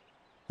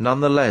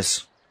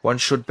 Nonetheless, one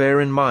should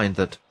bear in mind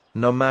that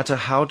no matter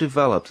how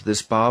developed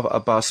this bhav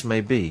abhas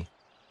may be,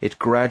 it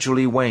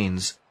gradually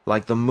wanes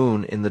like the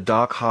moon in the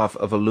dark half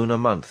of a lunar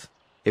month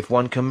if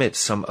one commits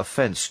some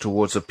offense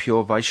towards a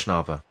pure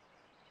Vaishnava.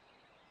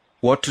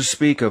 What to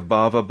speak of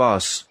bhav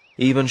abhas,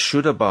 even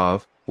Shuddha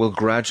bhav will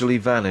gradually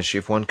vanish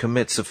if one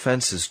commits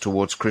offenses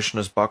towards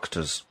Krishna's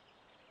bhaktas.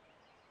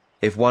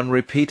 If one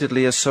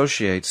repeatedly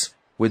associates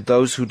with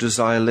those who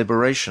desire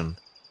liberation,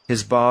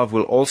 his bhav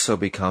will also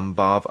become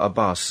bhav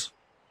abhas,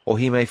 or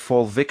he may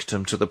fall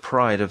victim to the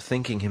pride of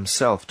thinking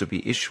himself to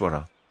be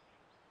Ishvara.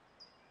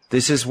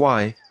 This is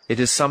why it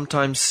is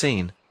sometimes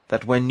seen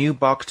that when new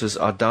bhaktas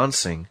are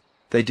dancing,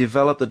 they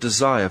develop the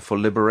desire for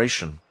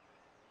liberation.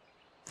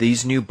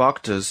 These new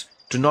bhaktas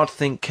do not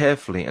think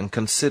carefully and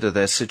consider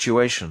their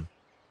situation,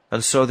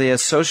 and so they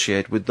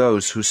associate with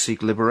those who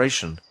seek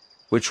liberation,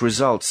 which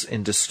results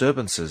in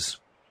disturbances.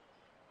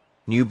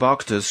 New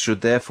bhaktas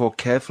should therefore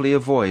carefully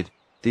avoid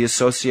the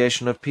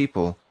association of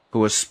people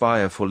who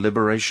aspire for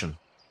liberation.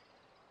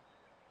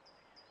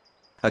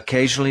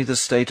 Occasionally the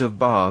state of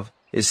bhav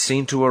is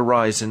seen to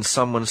arise in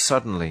someone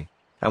suddenly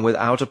and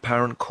without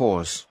apparent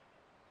cause.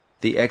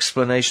 The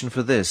explanation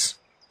for this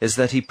is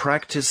that he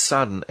practiced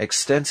sadhana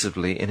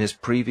extensively in his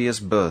previous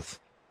birth.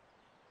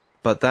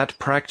 But that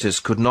practice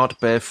could not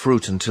bear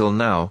fruit until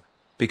now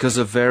because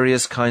of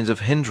various kinds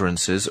of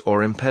hindrances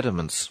or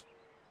impediments.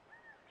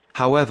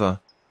 However,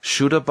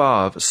 Shuddha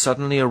bhav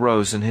suddenly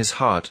arose in his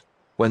heart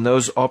when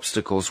those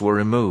obstacles were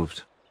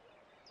removed.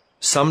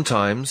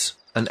 Sometimes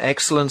an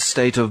excellent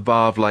state of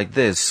bhav like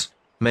this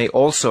may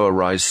also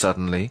arise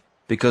suddenly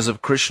because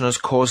of Krishna's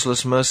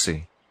causeless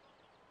mercy.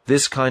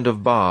 This kind of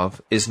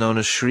bhav is known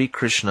as Sri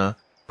Krishna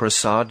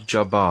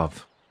Prasadja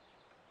bhav.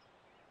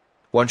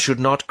 One should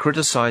not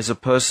criticize a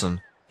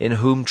person in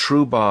whom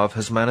true bhav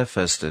has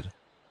manifested,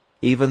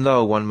 even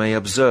though one may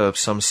observe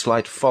some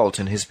slight fault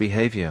in his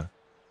behavior.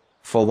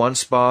 For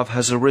once bhav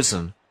has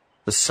arisen,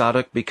 the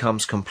sadhak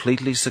becomes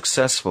completely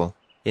successful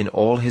in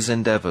all his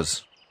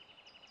endeavors.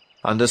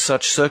 Under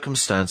such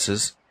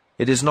circumstances,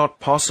 it is not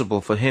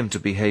possible for him to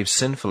behave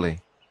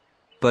sinfully.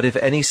 But if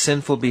any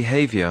sinful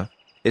behavior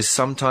is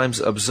sometimes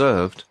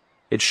observed,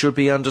 it should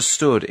be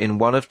understood in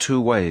one of two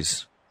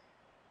ways.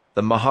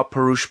 The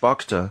Mahapurush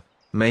Bhakta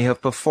may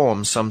have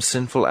performed some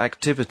sinful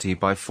activity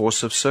by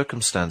force of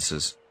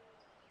circumstances,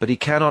 but he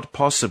cannot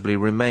possibly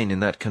remain in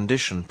that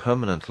condition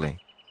permanently.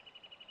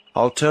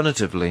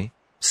 Alternatively,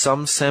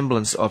 some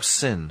semblance of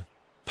sin,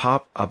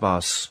 pap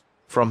abhas,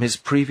 from his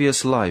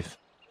previous life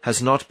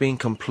has not been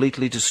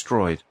completely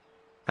destroyed,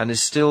 and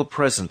is still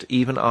present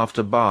even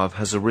after bhav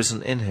has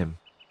arisen in him,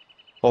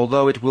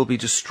 although it will be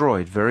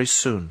destroyed very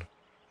soon.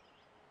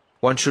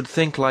 One should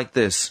think like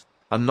this,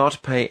 and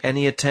not pay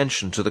any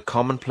attention to the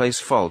commonplace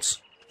faults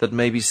that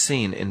may be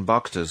seen in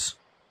bhaktas,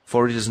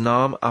 for it is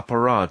nam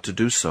aparad to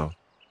do so.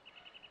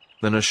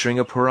 The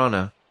Nrsimha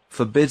Purana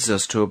forbids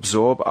us to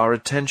absorb our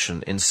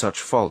attention in such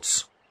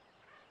faults.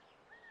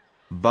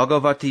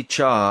 Bhagavati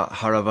cha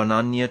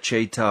haravananya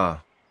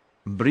cheta,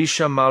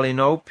 brisha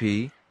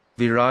malinopi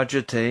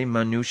virajate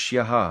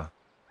manushyaha,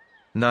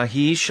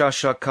 nahi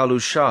shasha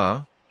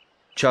kalusha,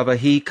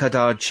 chavahi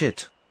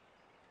kadachit,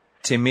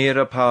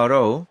 timira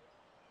paro,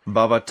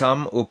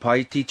 Bhavatam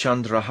upaiti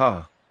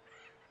chandraha.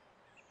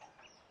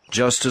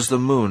 Just as the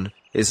moon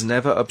is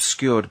never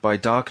obscured by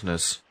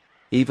darkness,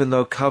 even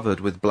though covered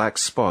with black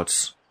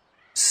spots,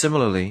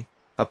 similarly,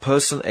 a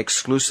person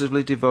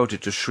exclusively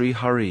devoted to Sri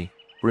Hari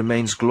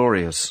remains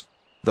glorious,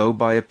 though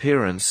by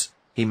appearance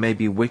he may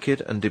be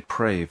wicked and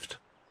depraved.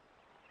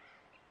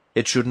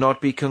 It should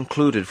not be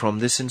concluded from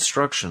this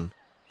instruction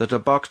that a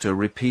bhakta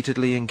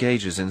repeatedly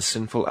engages in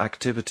sinful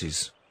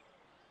activities.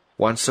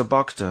 Once a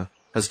bhakta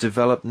has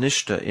developed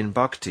nishtha in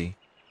bhakti,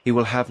 he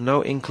will have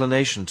no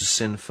inclination to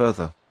sin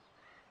further.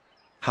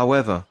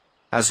 However,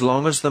 as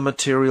long as the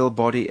material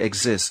body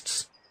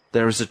exists,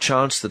 there is a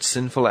chance that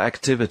sinful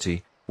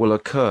activity will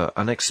occur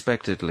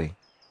unexpectedly.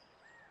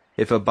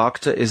 If a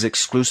bhakta is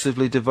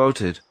exclusively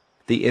devoted,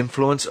 the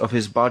influence of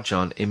his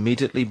bhajan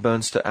immediately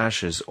burns to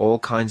ashes all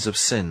kinds of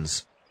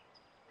sins.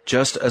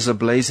 Just as a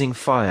blazing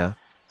fire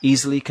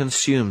easily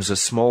consumes a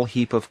small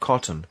heap of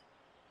cotton,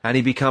 and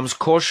he becomes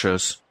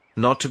cautious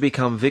not to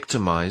become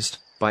victimized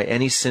by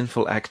any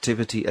sinful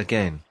activity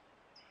again.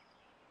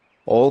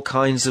 All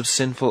kinds of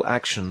sinful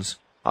actions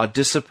are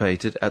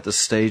dissipated at the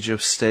stage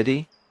of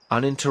steady,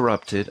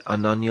 uninterrupted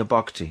Ananya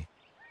Bhakti,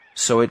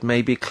 so it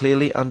may be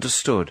clearly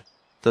understood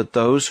that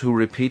those who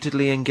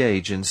repeatedly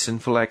engage in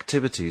sinful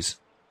activities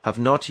have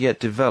not yet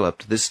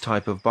developed this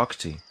type of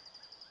bhakti.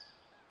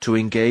 To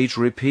engage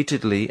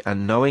repeatedly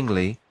and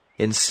knowingly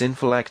in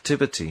sinful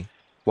activity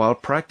while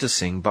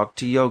practicing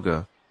bhakti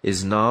yoga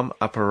is nam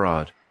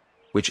aparad,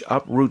 which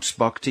uproots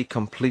bhakti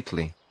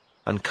completely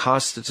and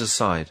casts it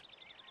aside.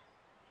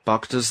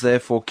 Bhaktas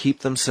therefore keep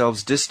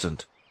themselves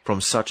distant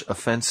from such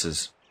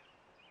offences.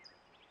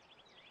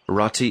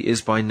 Rati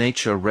is by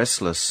nature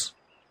restless,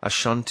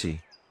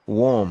 ashanti,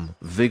 warm,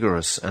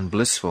 vigorous, and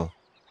blissful,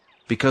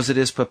 because it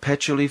is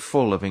perpetually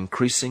full of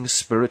increasing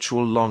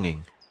spiritual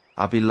longing,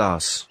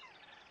 abhilas.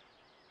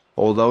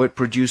 Although it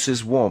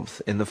produces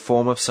warmth in the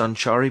form of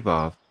sanchari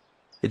bhav,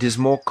 it is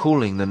more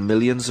cooling than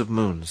millions of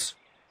moons,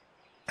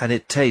 and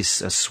it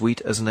tastes as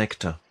sweet as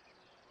nectar.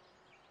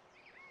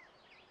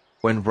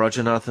 When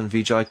Brajanath and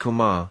Vijay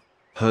Kumar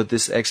heard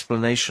this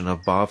explanation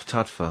of Bhav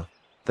Tattva,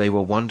 they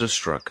were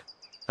wonderstruck,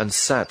 and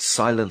sat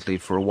silently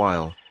for a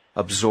while,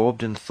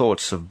 absorbed in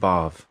thoughts of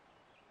Bhav.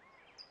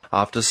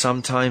 After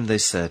some time they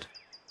said,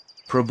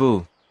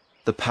 Prabhu,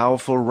 the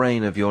powerful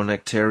rain of your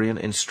nectarian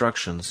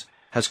instructions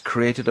has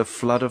created a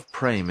flood of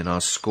prema in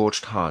our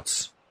scorched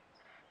hearts.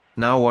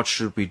 Now what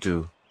should we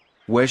do?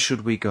 Where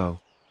should we go?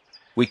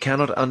 We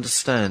cannot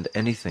understand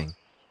anything.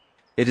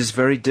 It is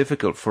very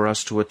difficult for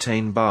us to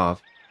attain Bhav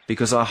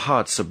because our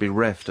hearts are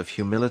bereft of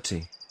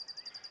humility.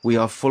 We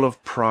are full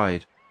of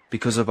pride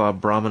because of our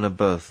Brahmana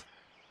birth,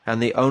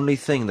 and the only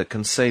thing that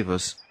can save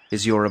us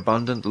is your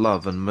abundant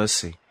love and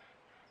mercy.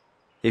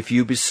 If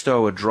you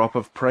bestow a drop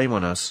of prema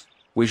on us,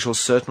 we shall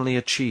certainly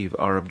achieve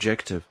our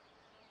objective.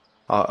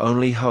 Our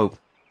only hope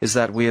is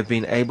that we have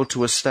been able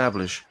to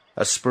establish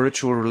a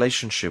spiritual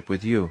relationship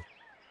with you.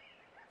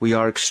 We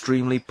are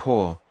extremely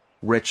poor,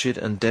 wretched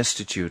and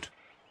destitute,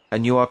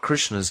 and you are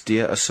Krishna's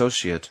dear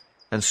associate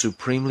and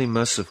supremely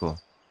merciful.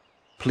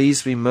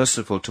 Please be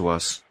merciful to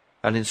us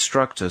and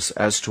instruct us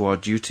as to our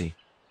duty.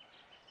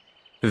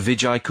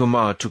 Vijay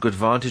Kumar took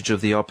advantage of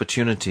the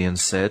opportunity and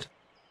said,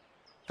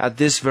 At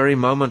this very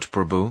moment,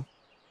 Prabhu,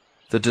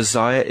 the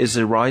desire is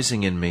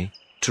arising in me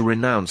to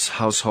renounce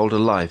householder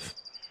life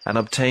and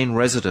obtain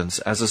residence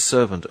as a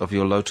servant of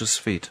your lotus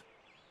feet.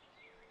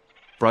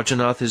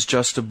 Brajanath is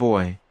just a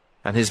boy,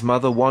 and his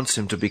mother wants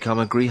him to become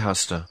a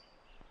grihasta,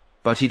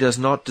 but he does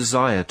not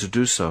desire to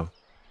do so.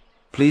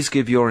 Please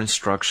give your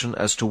instruction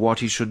as to what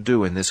he should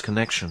do in this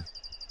connection.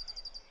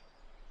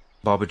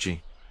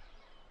 Babaji,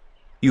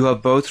 you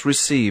have both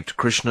received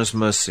Krishna's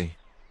mercy.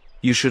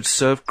 You should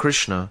serve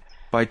Krishna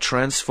by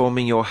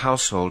transforming your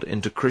household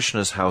into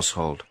Krishna's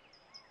household.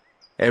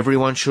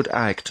 Everyone should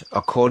act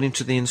according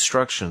to the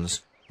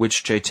instructions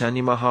which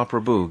Caitanya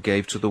Mahaprabhu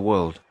gave to the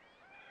world.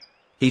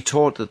 He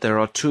taught that there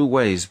are two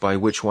ways by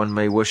which one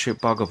may worship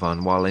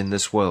Bhagavan while in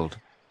this world.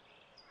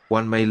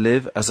 One may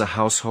live as a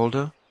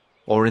householder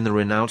or in the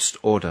renounced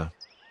order.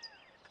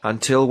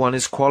 Until one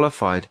is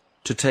qualified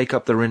to take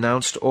up the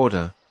renounced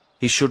order,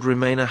 he should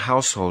remain a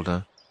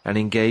householder and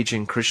engage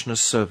in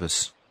Krishna's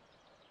service.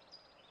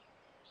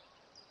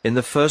 In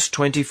the first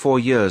 24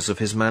 years of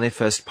his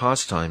manifest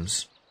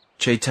pastimes,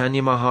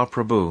 Caitanya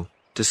Mahaprabhu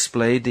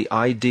displayed the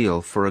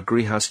ideal for a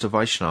Grihastha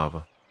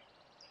Vaishnava,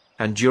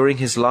 and during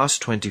his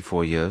last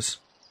 24 years,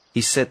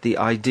 he set the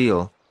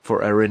ideal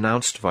for a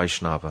renounced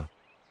Vaishnava.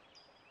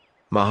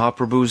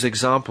 Mahaprabhu's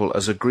example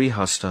as a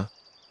Grihastha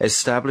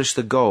established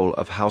the goal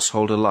of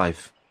householder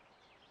life.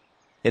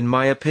 In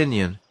my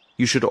opinion,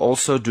 you should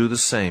also do the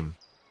same.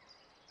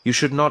 You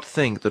should not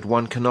think that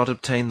one cannot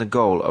obtain the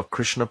goal of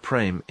Krishna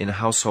Prem in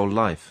household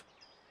life.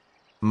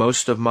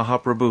 Most of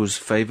Mahaprabhu's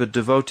favored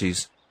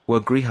devotees were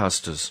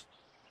Grihastas,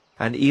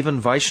 and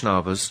even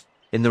Vaishnavas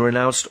in the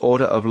renounced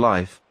order of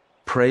life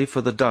pray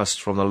for the dust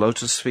from the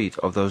lotus feet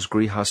of those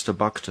Grihastha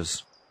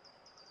Bhaktas.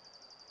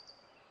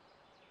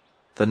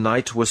 The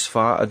night was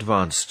far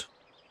advanced.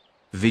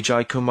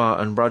 Vijay Kumar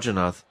and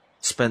Brajanath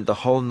spent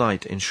the whole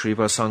night in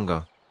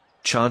Srivasanga,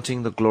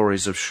 chanting the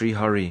glories of Sri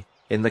Hari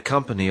in the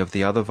company of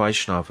the other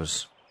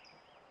Vaishnavas.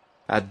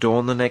 At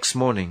dawn the next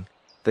morning,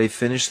 they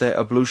finished their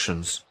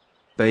ablutions,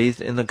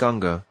 bathed in the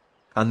Ganga,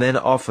 and then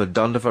offered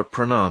Dandavat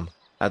Pranam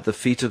at the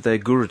feet of their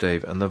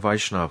Gurudev and the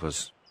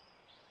Vaishnavas.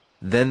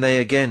 Then they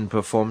again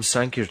performed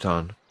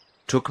Sankirtan,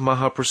 took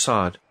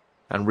Mahaprasad,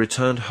 and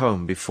returned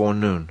home before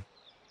noon.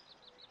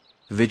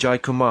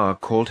 Vijay Kumar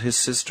called his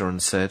sister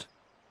and said,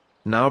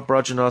 "Now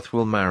Brajanath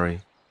will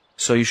marry,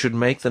 so you should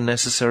make the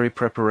necessary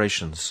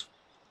preparations.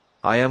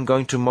 I am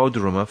going to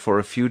Modurama for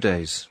a few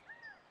days.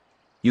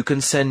 You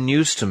can send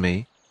news to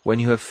me when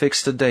you have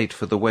fixed a date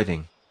for the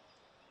wedding.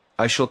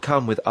 I shall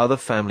come with other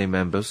family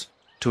members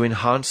to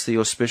enhance the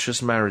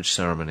auspicious marriage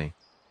ceremony.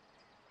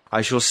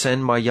 I shall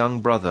send my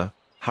young brother,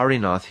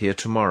 Harinath, here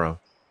tomorrow.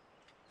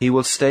 He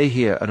will stay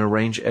here and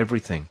arrange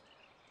everything."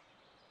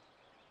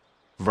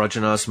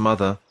 Vrajanath's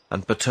mother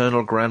and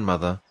paternal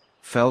grandmother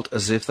felt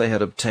as if they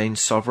had obtained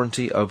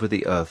sovereignty over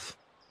the earth.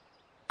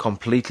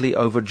 Completely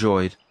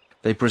overjoyed,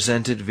 they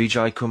presented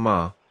Vijay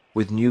Kumar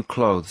with new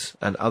clothes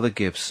and other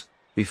gifts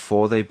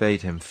before they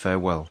bade him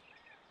farewell.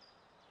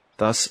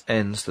 Thus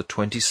ends the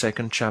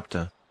 22nd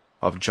chapter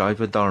of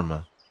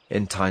Jaiva-Dharma,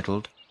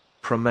 entitled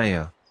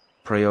Prameya,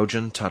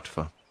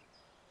 Prayojana-Tattva.